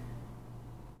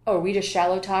 Are we just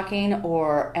shallow talking,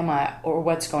 or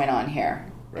what's going on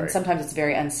here? Right. And sometimes it's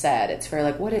very unsaid. It's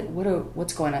very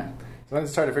what's going on? Sometimes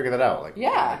it's hard to figure that out.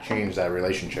 Change that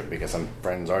relationship, because some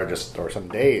friends are just, or some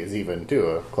days even too,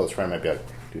 a close friend might be like,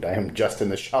 dude, I am just in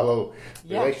the shallow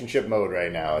relationship mode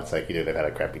right now. It's either they've had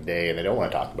a crappy day and they don't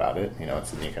want to talk about it. You kind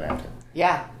of have to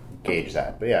gauge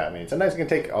that. But sometimes it can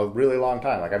take a really long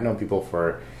time. I've known people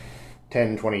for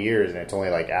 10, 20 years, and it's only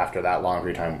after that long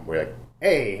period of time we're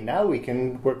hey, now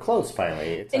we're close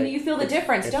finally. And you feel the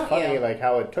difference, don't you? It's funny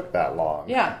how it took that long.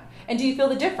 Yeah. And do you feel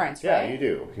the difference, right? Yeah, you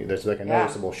do. There's a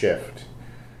noticeable shift.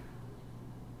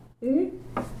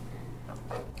 Mm-hmm.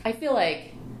 I feel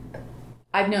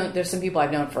there's some people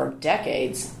I've known for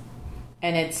decades,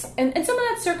 and it's and some of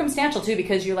that's circumstantial too,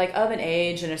 because you're of an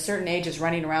age, and a certain age is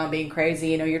running around being crazy,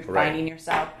 you're finding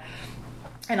yourself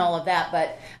and all of that,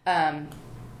 but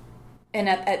and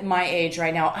at my age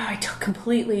right now, I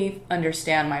completely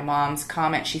understand my mom's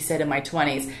comment she said in my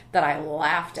 20s that I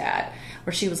laughed at,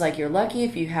 where she was like, you're lucky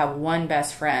if you have one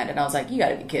best friend. And I was like, you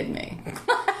gotta be kidding me.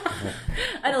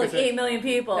 I know 8 million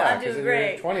people. Yeah, I'm doing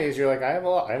great. In your 20s, you're I have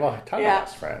a ton of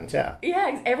best friends. Yeah.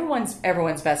 Yeah,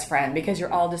 everyone's best friend, because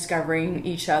you're all discovering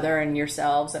each other and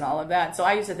yourselves and all of that. So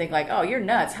I used to think oh, you're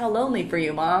nuts. How lonely for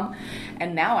you, Mom.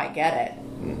 And now I get it.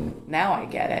 Now I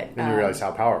get it. And you realize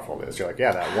how powerful it is. You're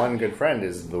that one good friend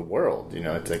is the world.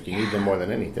 It's you need them more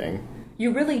than anything.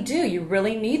 You really do. You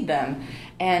really need them.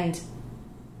 And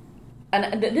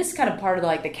this is kind of part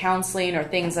of the counseling or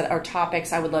things that are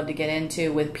topics I would love to get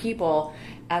into with people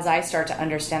as I start to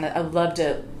understand that. I would love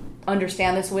to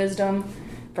understand this wisdom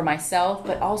for myself,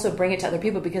 but also bring it to other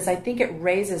people because I think it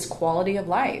raises quality of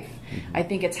life. I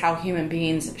think it's how human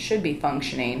beings should be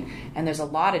functioning, and there's a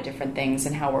lot of different things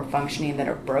in how we're functioning that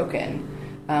are broken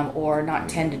or not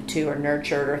tended to or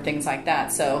nurtured or things like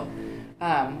that. So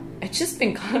it's just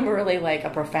been kind of really like a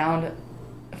profound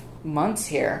months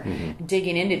here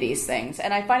digging into these things,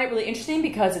 and I find it really interesting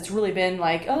because it's really been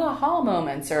like aha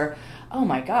moments or oh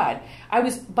my god. I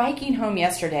was biking home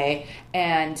yesterday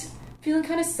and feeling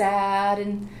kind of sad,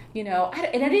 and I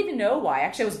didn't even know why.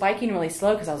 Actually, I was biking really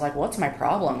slow because I was like, what's my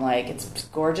problem? Like, it's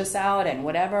gorgeous out and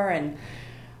whatever, and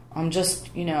I'm just,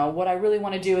 what I really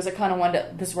want to do is I kind of want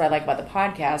to, this is what I like about the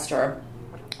podcast, or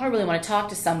I really want to talk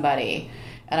to somebody,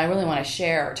 and I really want to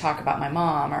share or talk about my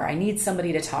mom, or I need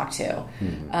somebody to talk to.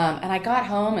 And I got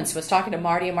home and so was talking to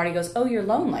Marty, and Marty goes, oh, you're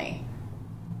lonely.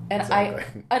 And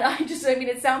Exactly. I mean,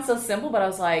 it sounds so simple, but I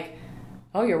was like,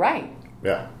 oh, you're right.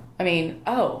 Yeah. I mean,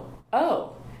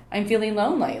 I'm feeling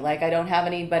lonely. Like, I don't have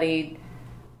anybody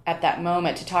at that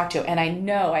moment to talk to. And I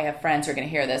know I have friends who are going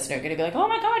to hear this and are going to be like, oh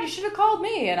my God, you should have called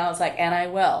me. And I was like, and I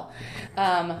will.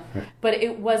 But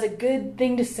it was a good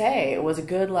thing to say. It was a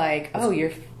good, like, you're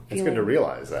feeling... It's good to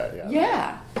realize that, yeah.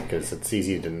 Yeah. Because it's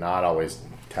easy to not always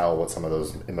tell what some of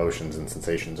those emotions and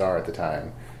sensations are at the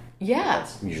time. Yeah.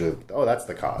 That's usually, that's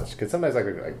the cause. Because sometimes, like,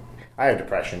 I have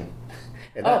depression.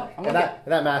 And that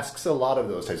masks a lot of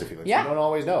those types of feelings. Yeah. You don't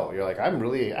always know. You're like, I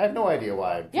have no idea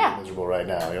why I'm feeling miserable right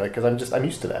now. You're like, because I'm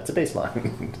used to that. It's a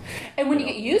baseline. And when you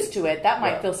get used to it, that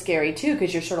might feel scary too,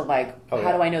 because you're sort of like,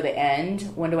 how do I know the end?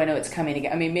 When do I know it's coming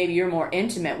again? I mean, maybe you're more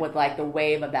intimate with like the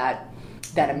wave of that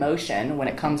emotion when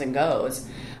it comes and goes.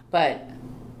 But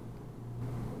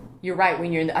you're right.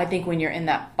 I think when you're in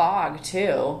that fog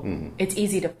too, it's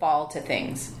easy to fall to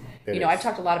things. I've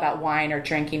talked a lot about wine or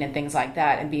drinking and things like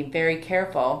that, and being very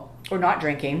careful, or not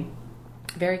drinking,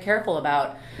 very careful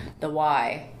about the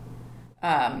why.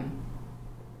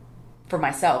 For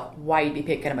myself, why you'd be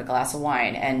picking up a glass of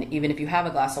wine, and even if you have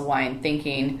a glass of wine,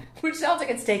 thinking, which sounds like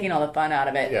it's taking all the fun out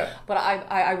of it. Yeah. But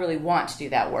I really want to do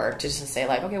that work, just to say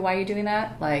like, okay, why are you doing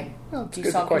that? Like, it's a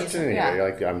good question. You're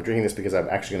like, I'm drinking this because I'm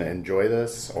actually going to enjoy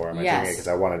this, or am I drinking it because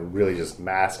I want to really just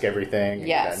mask everything? And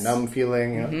get that numb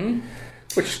feeling.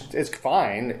 Which is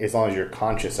fine as long as you're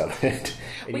conscious of it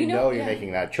and you're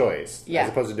making that choice, as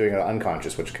opposed to doing it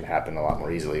unconscious, which can happen a lot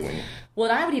more easily. Well,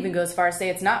 and I would even go as far as say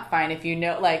it's not fine if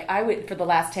like I would, for the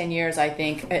last 10 years, I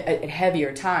think at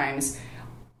heavier times,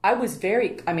 I was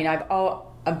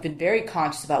I've been very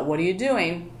conscious about what are you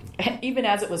doing, even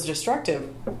as it was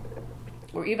destructive,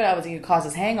 or even I was going to cause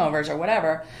us hangovers or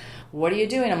whatever. What are you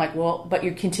doing? I'm like, well, but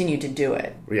you continue to do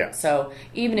it. Yeah. So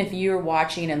even if you're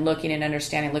watching and looking and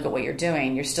understanding, look at what you're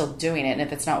doing, you're still doing it. And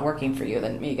if it's not working for you,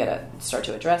 then you got to start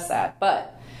to address that.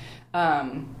 But,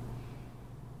 and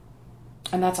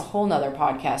that's a whole nother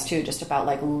podcast too, just about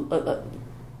like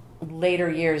later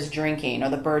years drinking or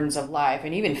the burdens of life,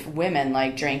 and even women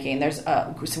like drinking. There's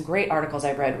some great articles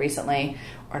I've read recently,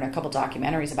 or in a couple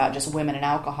documentaries about just women and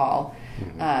alcohol,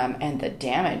 and the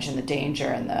damage and the danger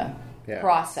and the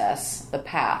process, the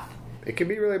path. It can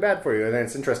be really bad for you. And then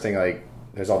it's interesting, like,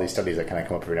 there's all these studies that kind of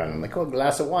come up every now and then, like, a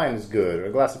glass of wine is good, or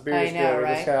a glass of beer is good, or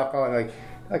this kind of alcohol. And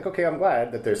like, okay, I'm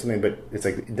glad that there's something, but it's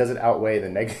like, does it outweigh the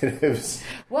negatives?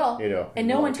 Well, and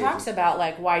no one talks about,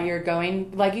 like, why you're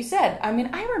going, like you said. I mean,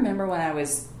 I remember when I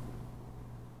was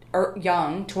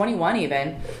young, 21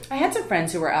 even, I had some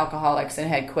friends who were alcoholics and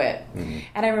had quit.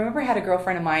 And I remember I had a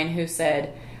girlfriend of mine who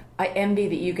said, I envy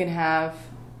that you can have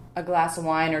a glass of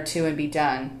wine or two and be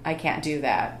done. I can't do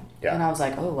that. Yeah. And I was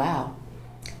like, oh, wow.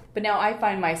 But now I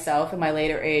find myself in my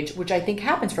later age, which I think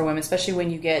happens for women, especially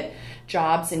when you get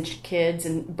jobs and kids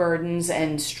and burdens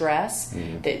and stress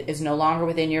that is no longer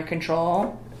within your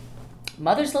control.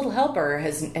 Mother's Little Helper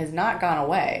has not gone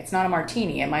away. It's not a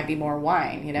martini. It might be more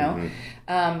wine,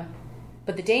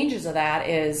 But the dangers of that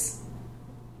is,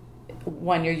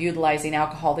 when you're utilizing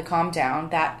alcohol to calm down,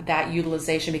 that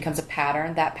utilization becomes a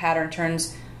pattern. That pattern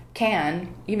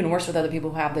can, even worse with other people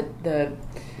who have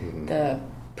the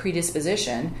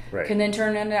predisposition, can then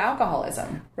turn into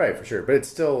alcoholism. Right, for sure. But it's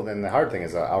still, then the hard thing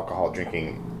is that alcohol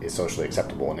drinking is socially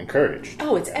acceptable and encouraged.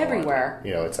 Oh, it's everywhere.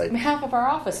 It's like... half of our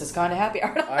office has gone to happy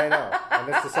hour. I know.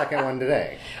 And that's the second one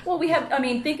today. Well,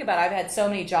 think about it. I've had so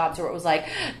many jobs where it was like,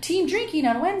 team drinking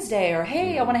on Wednesday, or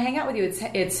hey, I want to hang out with you.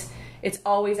 It's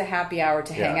always a happy hour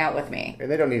to hang out with me.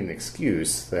 And they don't need an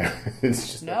excuse.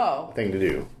 It's just a thing to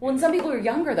do. Well, and some people are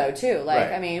younger, though, too. Like,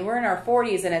 we're in our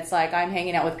 40s, and it's like I'm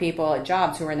hanging out with people at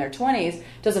jobs who are in their 20s.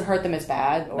 Doesn't hurt them as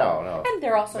bad. No. And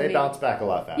they're also... They bounce back a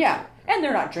lot faster. Yeah. And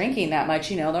they're not drinking that much,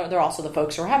 They're also the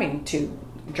folks who are having 2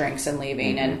 drinks and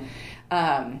leaving. And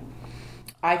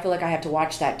I feel like I have to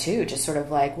watch that too, just sort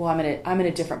of like, well, I'm in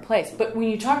a different place. But when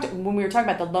we were talking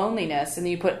about the loneliness, and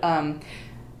you put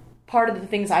part of the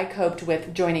things I coped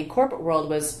with joining corporate world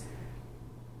was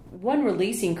one,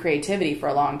 releasing creativity for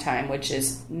a long time, which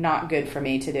is not good for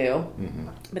me to do. Mm-hmm.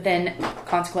 But then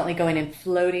consequently going and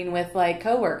floating with like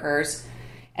coworkers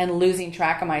and losing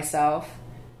track of myself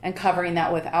and covering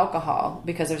that with alcohol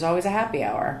because there's always a happy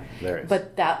hour. There is.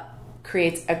 But that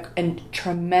creates a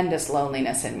tremendous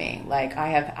loneliness in me. Like I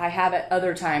have at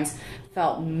other times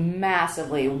felt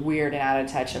massively weird and out of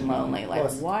touch and lonely. Like,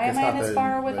 well, why am I in this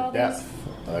bar with all these?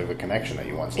 Like the connection that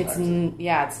you want sometimes.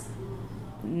 It's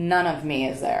none of me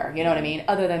is there. You know what I mean?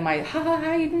 Other than my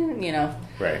how you doing? You know,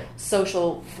 right?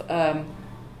 Social,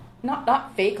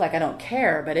 not fake. Like I don't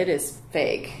care, but it is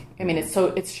fake. I mean,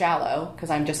 it's shallow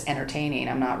because I'm just entertaining.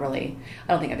 I'm not really.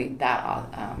 I don't think I'd be that.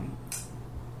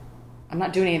 I'm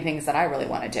not doing any things that I really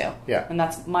want to do. Yeah. And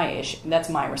that's my issue. That's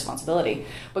my responsibility.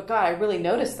 But God, I really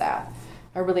noticed that.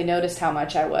 I really noticed how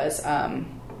much I was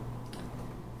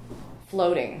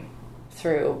floating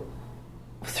through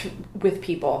with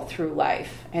people through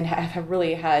life, and have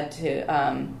really had to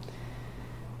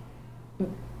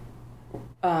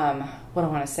what do I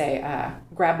want to say?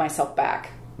 Grab myself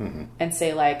back and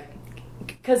say like,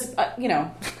 because you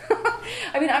know.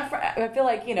 I mean, I feel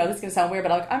like, you know, this is going to sound weird,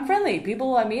 but I'm friendly.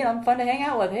 People I meet, I'm fun to hang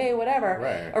out with. Hey, whatever.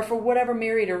 Right. Or for whatever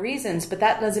myriad of reasons. But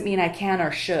that doesn't mean I can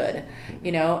or should,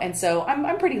 you know. And so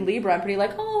I'm pretty Libra. I'm pretty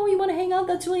like, oh, you want to hang out?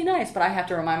 That's really nice. But I have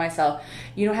to remind myself,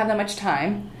 you don't have that much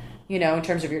time, you know, in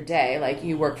terms of your day. Like,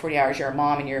 you work 40 hours, you're a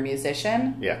mom and you're a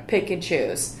musician. Yeah. Pick and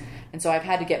choose. And so I've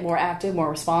had to get more active, more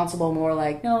responsible, more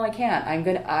like, no, I can't.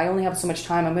 I only have so much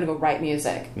time. I'm going to go write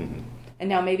music. Mm-hmm. And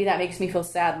now maybe that makes me feel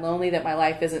sad and lonely that my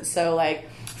life isn't so, like,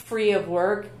 free of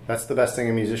work. That's the best thing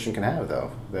a musician can have, though.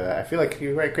 I feel like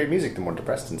you write great music, the more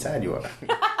depressed and sad you are.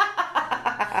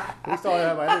 At least I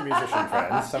have my other musician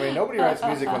friends. I mean, nobody writes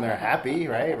music when they're happy,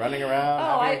 right? Running around,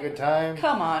 having a good time.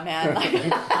 Come on, man.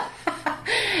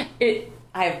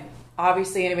 I've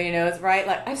obviously, anybody knows, right?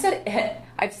 Like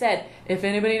I've said, if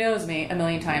anybody knows me, a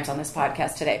million times on this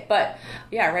podcast today. But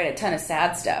yeah, I write a ton of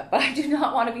sad stuff. But I do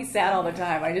not want to be sad all the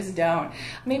time. I just don't.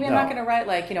 Maybe I'm not going to write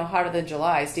like, you know, Hotter Than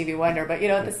July, Stevie Wonder. But, you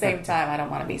know, at the same time, I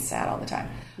don't want to be sad all the time.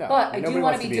 No, but I do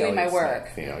want to be doing my work.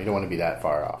 You know, you don't want to be that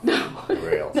far off the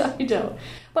rails. No, you don't.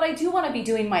 But I do want to be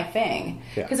doing my thing.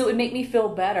 Because it would make me feel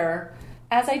better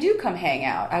as I do come hang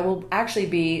out. I will actually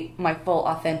be my full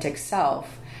authentic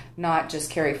self. Not just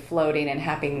Carrie floating and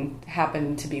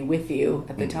happen to be with you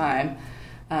at the time.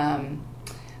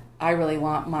 I really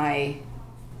want my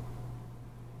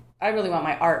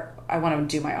art. I want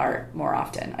to do my art more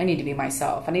often. I need to be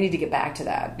myself. And I need to get back to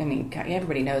that. I mean,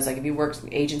 everybody knows, like, if you work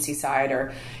agency side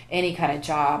or any kind of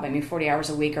job, I mean, 40 hours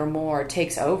a week or more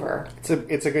takes over.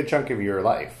 It's a good chunk of your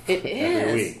life. It is.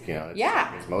 Every week, you know.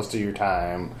 It's most of your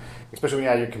time. Especially when you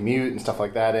add your commute and stuff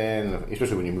like that in,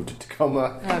 especially when you move to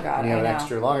Tacoma. Oh God, and you have an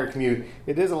extra longer commute.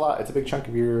 It is a lot. It's a big chunk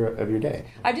of your day.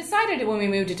 I decided when we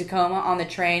moved to Tacoma on the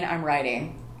train, I'm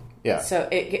writing. Yeah. So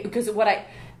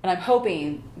I'm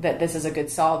hoping that this is a good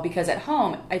solve, because at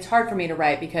home it's hard for me to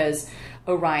write because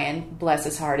Orion, bless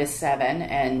his heart, is 7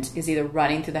 and is either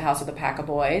running through the house with a pack of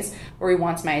boys, or he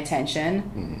wants my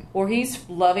attention, or he's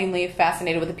lovingly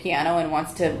fascinated with the piano and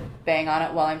wants to bang on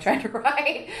it while I'm trying to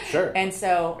write. Sure. And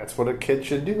so that's what a kid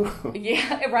should do.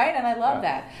 Yeah, right. And I love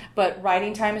that. But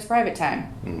writing time is private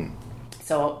time. Mm-hmm.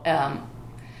 So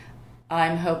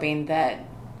I'm hoping that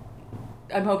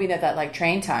like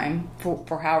train time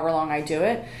for however long I do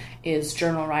it is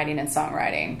journal writing and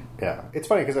songwriting. Yeah, it's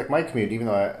funny because like my commute, even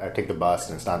though I take the bus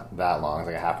and it's not that long, it's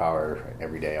like a half hour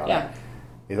every day on it.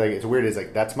 It's weird. It's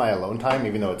like that's my alone time,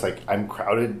 even though it's like I'm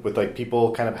crowded with like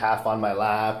people kind of half on my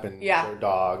lap and their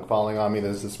dog falling on me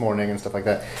this morning and stuff like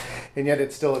that. And yet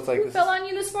it's like who fell on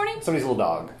you this morning? Somebody's little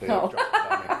dog. Dropped it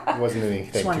on me. It wasn't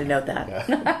anything. Just wanted to note that.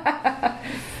 Yeah.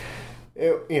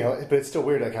 But it's still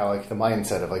weird, like how like the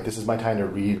mindset of like this is my time to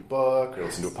read a book or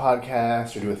listen to a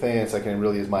podcast or do a thing. It's like it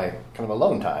really is my kind of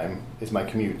alone time. Is my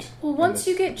commute. Well, once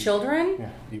you get children,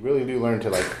 you really do learn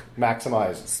to like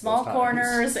maximize small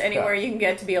corners. Anywhere you can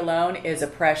get to be alone is a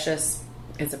precious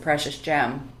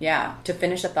gem. Yeah, to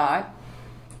finish a thought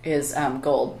is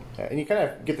gold. Yeah, and you kind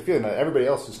of get the feeling that everybody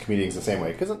else is commuting the same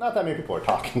way because not that many people are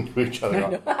talking to each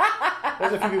other.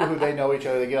 There's a few people who they know each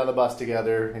other. They get on the bus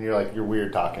together, and you're like, "You're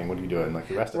weird talking. What are you doing?" Like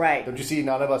the rest of right? Don't you see?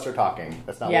 None of us are talking.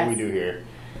 That's not what we do here.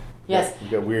 Yes, we've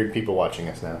got weird people watching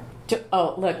us now.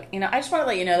 Oh, look! I just want to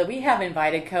let you know that we have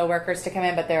invited coworkers to come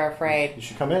in, but they're afraid. You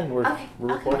should come in. We're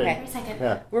recording. Okay.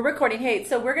 Yeah. We're recording. Hey,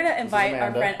 so we're going to invite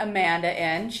our friend Amanda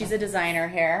in. She's a designer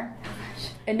here.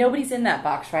 And nobody's in that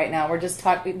box right now. We're just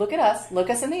talking. Look at us. Look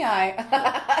us in the eye.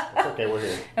 It's okay, we're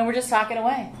here. And we're just talking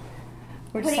away.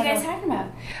 What are you guys talking about?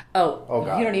 Oh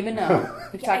God. You don't even know.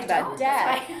 We've talked about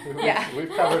death. Yeah. We've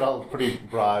covered all pretty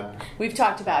broad. We've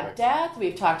talked about death.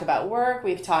 We've talked about work.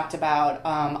 We've talked about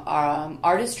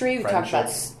artistry. We've talked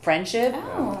about friendship.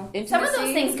 Oh. Intimacy. Some of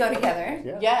those things go together.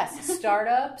 Yeah. Yes.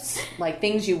 Startups. Like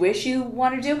things you wish you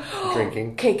want to do.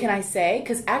 Drinking. Okay, can I say?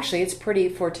 Because actually it's pretty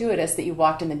fortuitous that you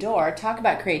walked in the door. Talk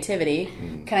about creativity.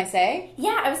 Can I say?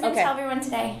 Yeah, I was going to tell everyone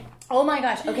today. Oh my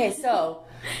gosh. Okay, so...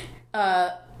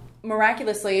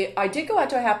 miraculously, I did go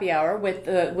out to a happy hour with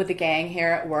the gang here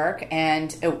at work,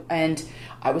 and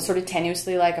I was sort of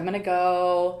tenuously like, I'm going to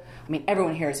go. I mean,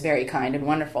 everyone here is very kind and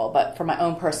wonderful, but for my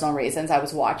own personal reasons, I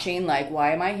was watching, like,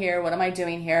 why am I here? What am I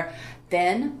doing here?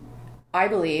 Then, I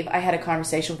believe, I had a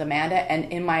conversation with Amanda,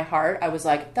 and in my heart, I was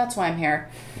like, that's why I'm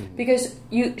here. Because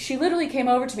she literally came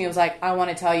over to me and was like, I want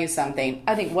to tell you something.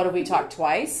 I think, what have we talked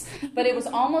twice? But it was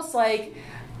almost like...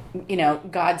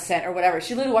 God sent or whatever.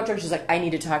 She literally walked over and she's like, I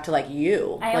need to talk to,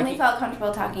 you. I only felt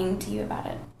comfortable talking to you about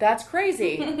it. That's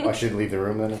crazy. I should leave the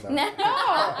room then? Is that...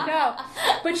 No.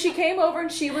 But she came over and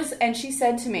she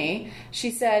said to me,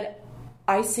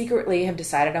 I secretly have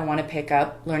decided I want to pick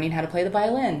up learning how to play the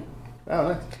violin. Oh,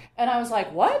 nice. And I was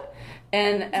like, what?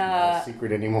 And not a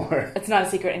secret anymore. It's not a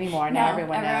secret anymore. Now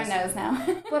everyone knows. Everyone knows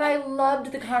now. But I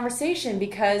loved the conversation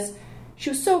because... she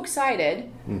was so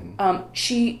excited.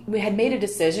 She had made a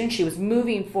decision. She was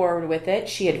moving forward with it.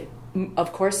 She had,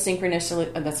 of course,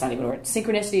 synchronicity. That's not even a word.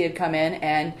 Synchronicity had come in,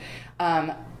 and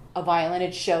a violin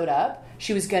had showed up.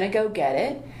 She was going to go get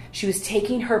it. She was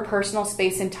taking her personal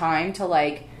space and time to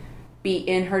be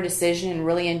in her decision and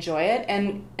really enjoy it.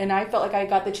 And I felt like I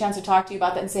got the chance to talk to you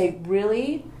about that and say,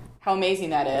 really, how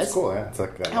amazing that is. It's cool. Yeah, it's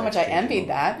like that. How much I envied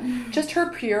that. Just her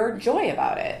pure joy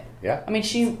about it. Yeah. I mean,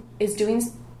 she is doing.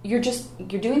 You're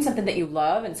doing something that you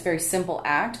love, and it's a very simple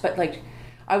act, but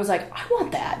I was like, I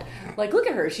want that. Look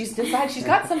at her. She's decided she's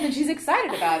got something she's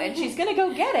excited about, and she's gonna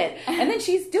go get it, and then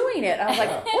she's doing it. And I was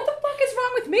like, what the fuck is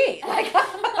wrong with me?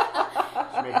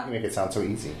 You make it sound so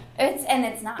easy.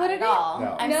 It's not at all.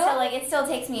 No. I'm still it still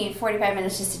takes me 45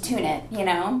 minutes just to tune it,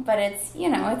 but it's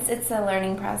it's a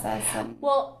learning process.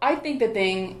 Well, I think the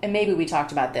thing, and maybe we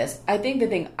talked about this, I think the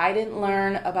thing I didn't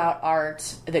learn about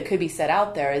art that could be said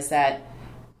out there is that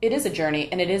it is a journey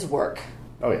and it is work.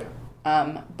 Oh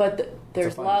yeah. But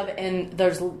there's love and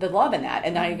there's the love in that.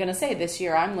 And now you're going to say this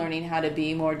year I'm learning how to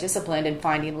be more disciplined and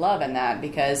finding love in that,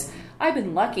 because I've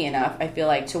been lucky enough, I feel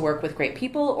like, to work with great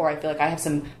people, or I feel like I have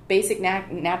some basic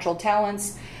natural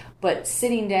talents, but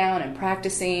sitting down and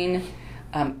practicing.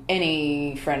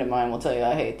 Any friend of mine will tell you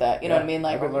I hate that. You know what I mean?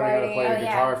 I've been learning how to play the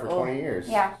guitar for 20 years.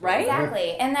 Yeah, right?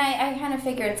 Exactly. And I kind of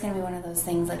figure it's going to be one of those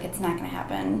things, it's not going to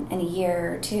happen in a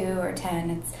year or 2 or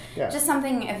 10. It's just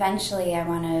something eventually I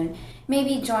want to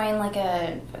maybe join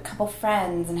a couple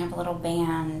friends and have a little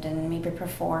band and maybe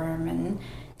perform and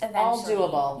eventually.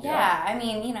 All doable. Yeah, I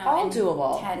mean, all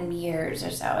doable. 10 years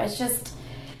or so. It's just,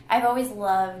 I've always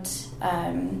loved...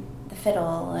 the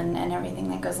fiddle and everything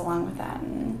that goes along with that,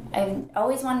 and I've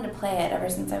always wanted to play it ever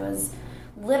since I was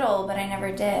little, but I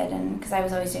never did, and because I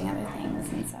was always doing other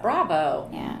things. And so, bravo.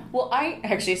 Yeah. Well, I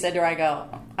actually said to her, I go,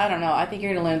 I don't know, I think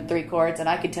you're going to learn 3 chords, and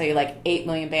I could tell you 8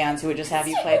 million bands who would just have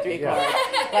you play 3 chords.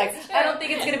 I don't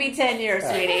think it's going to be 10 years,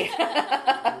 sweetie. We'll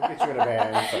get you in a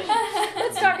band.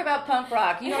 Let's talk about punk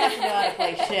rock. You don't have to know how to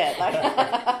play shit.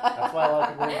 That's why a lot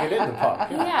of people get into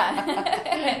punk.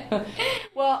 Yeah.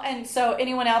 Well, and so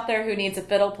anyone out there who needs a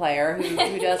fiddle player,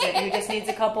 who just needs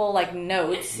a couple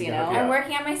notes, you know. I'm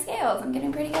working on my scales. I'm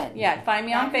getting pretty good. Yeah, find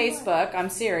me on Facebook. I'm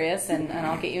serious, and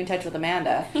I'll get you in touch with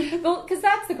Amanda. Well, because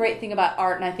that's the great thing about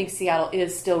art, and I think Seattle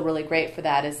is still really great for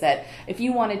that, is that if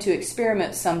you wanted to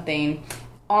experiment something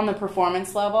on the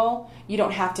performance level, you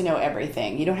don't have to know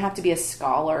everything. You don't have to be a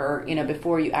scholar,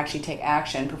 before you actually take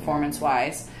action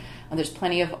performance-wise. And there's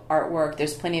plenty of artwork,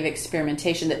 there's plenty of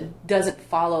experimentation that doesn't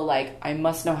follow I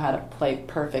must know how to play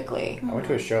perfectly. I went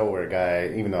to a show where a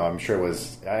guy, even though I'm sure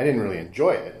I didn't really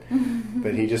enjoy it,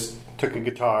 but he just took a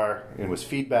guitar and was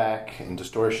feedback and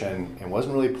distortion and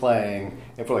wasn't really playing,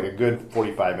 and for a good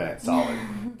 45 minutes solid.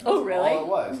 Oh, really? All it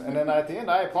was. And then at the end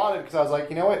I applauded because I was like,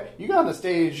 you know what, you got on the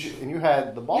stage and you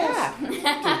had the balls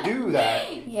to do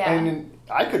that. Yeah. And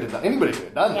I could have done, anybody could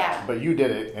have done that, but you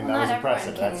did it, and that was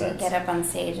impressive in that sense. Get up on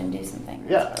stage and do something.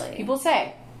 Yeah. Really... People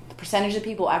say the percentage of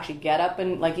people who actually get up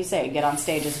and, like you say, get on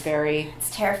stage is very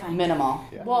it's terrifying. Minimal.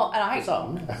 Yeah. Well, and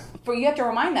you have to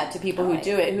remind that to people who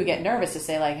do it, who get nervous, to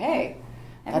say hey,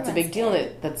 That's a big deal.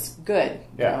 That's good.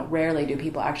 Yeah. You know, rarely do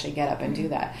people actually get up and do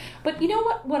that. But you know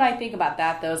what I think about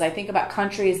that, though, is I think about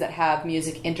countries that have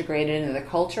music integrated into their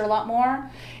culture a lot more.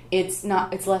 It's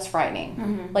less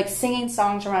frightening. Like singing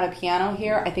songs around a piano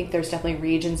here, I think there's definitely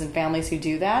regions and families who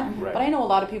do that. Right. But I know a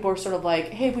lot of people are sort of like,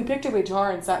 hey, if we picked up a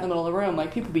guitar and sat in the middle of the room,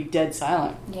 like people would be dead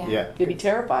silent. Yeah. They'd be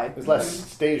terrified. There's less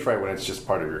stage fright when it's just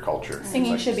part of your culture.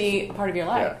 Singing It's should be a part of your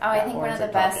life. Oh, I think Or one of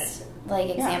it's the like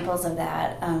best examples of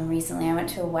that recently, I went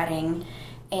to a wedding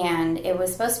and it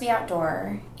was supposed to be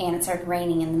outdoor and it started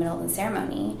raining in the middle of the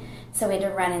ceremony. So we had to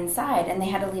run inside, and they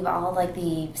had to leave all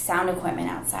the sound equipment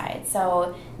outside.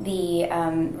 So the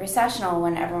recessional,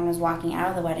 when everyone was walking out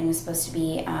of the wedding, was supposed to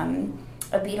be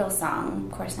a Beatles song.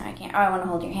 Of course, now I can't. Oh, I Want to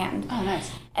Hold Your Hand. Oh,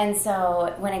 nice. And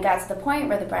so when it got to the point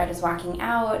where the bride was walking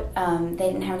out, they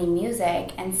didn't have any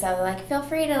music, and so they're like, feel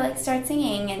free to start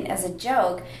singing, and as a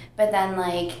joke. But then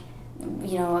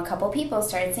a couple people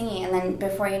started singing, and then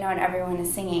before you know it, everyone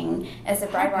is singing as the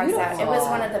bride walks out. It was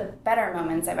one of the better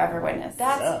moments I've ever witnessed.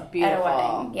 That's beautiful. At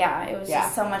a wedding. Yeah, it was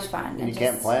just so much fun. And you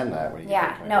can't plan that when you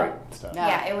Yeah, get no. great stuff. No.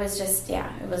 Yeah, it was just, it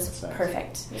was nice.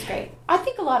 perfect. It was great. I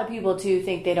think a lot of people too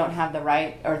think they don't have the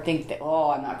right, or think that,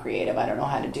 oh, I'm not creative, I don't know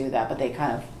how to do that, but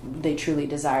they truly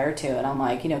desire to. And I'm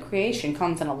like, creation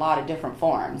comes in a lot of different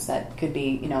forms. That could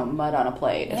be, mud on a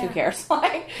plate. Who cares?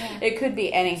 It could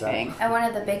be anything. Exactly. And one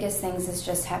of the biggest things is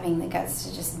just having the guts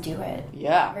to just do it.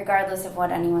 Yeah, Regardless of what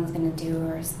anyone's going to do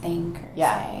or think or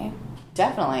say.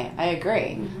 definitely. I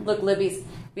agree. Look,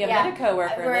 we have another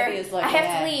coworker. Libby is looking I have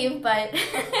at. to leave, but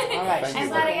All right, Thank I'm you,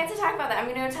 glad I Libby. get to talk about that. I'm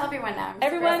going to go tell everyone now. I'm super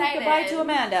Everyone, excited. goodbye to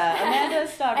Amanda. Amanda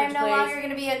Stockbridge, I'm no please. longer going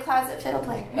to be a closet fiddle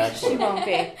player. She Excellent. won't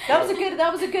be. That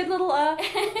was a good little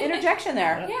interjection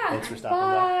there. Yeah. Thanks for stopping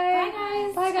by.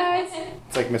 Bye. Bye, guys.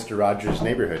 It's like Mr. Rogers'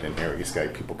 Neighborhood in here. You just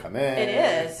got people come in. It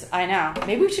is. I know.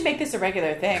 Maybe we should make this a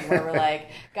regular thing where we're like,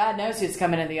 God knows who's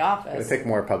coming to the I'm going office. to pick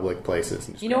more public places.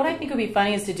 And just You know what I grab think would be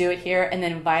funny is to do it here and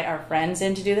then invite our friends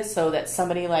in to do this, so that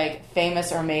somebody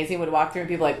famous or amazing would walk through and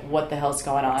people like, what the hell's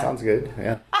going on? Sounds good.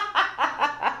 Yeah.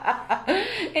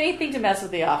 Anything to mess with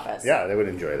the office. Yeah, they would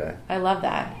enjoy that. I love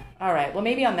that. All right. Well,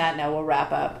 maybe on that note, we'll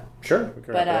wrap up. Sure. We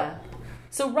can wrap But it up.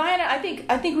 so Ryan,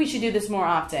 I think we should do this more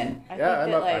often. I Yeah,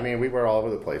 think that, I mean, we were all over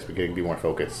the place. We could be more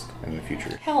focused in the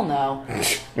future. hell no.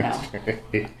 No.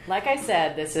 Like I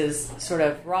said, this is sort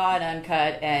of raw and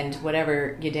uncut and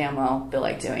whatever you damn well feel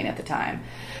like doing at the time.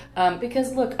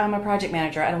 Because, look, I'm a project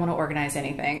manager. I don't want to organize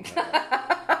anything.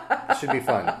 It should be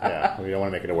fun. Yeah, we don't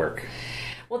want to make it a work.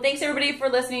 Well, thanks, everybody, for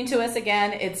listening to us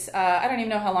again. It's I don't even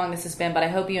know how long this has been, but I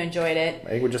hope you enjoyed it. I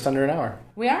think we're just under an hour.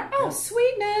 We are? Oh,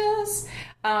 sweetness.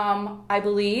 I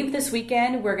believe this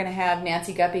weekend we're going to have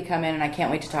Nancy Guppy come in, and I can't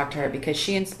wait to talk to her because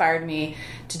she inspired me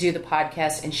to do the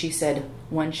podcast, and she said,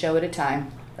 one show at a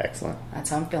time. Excellent. That's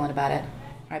how I'm feeling about it.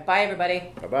 All right, bye,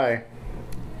 everybody. Bye-bye.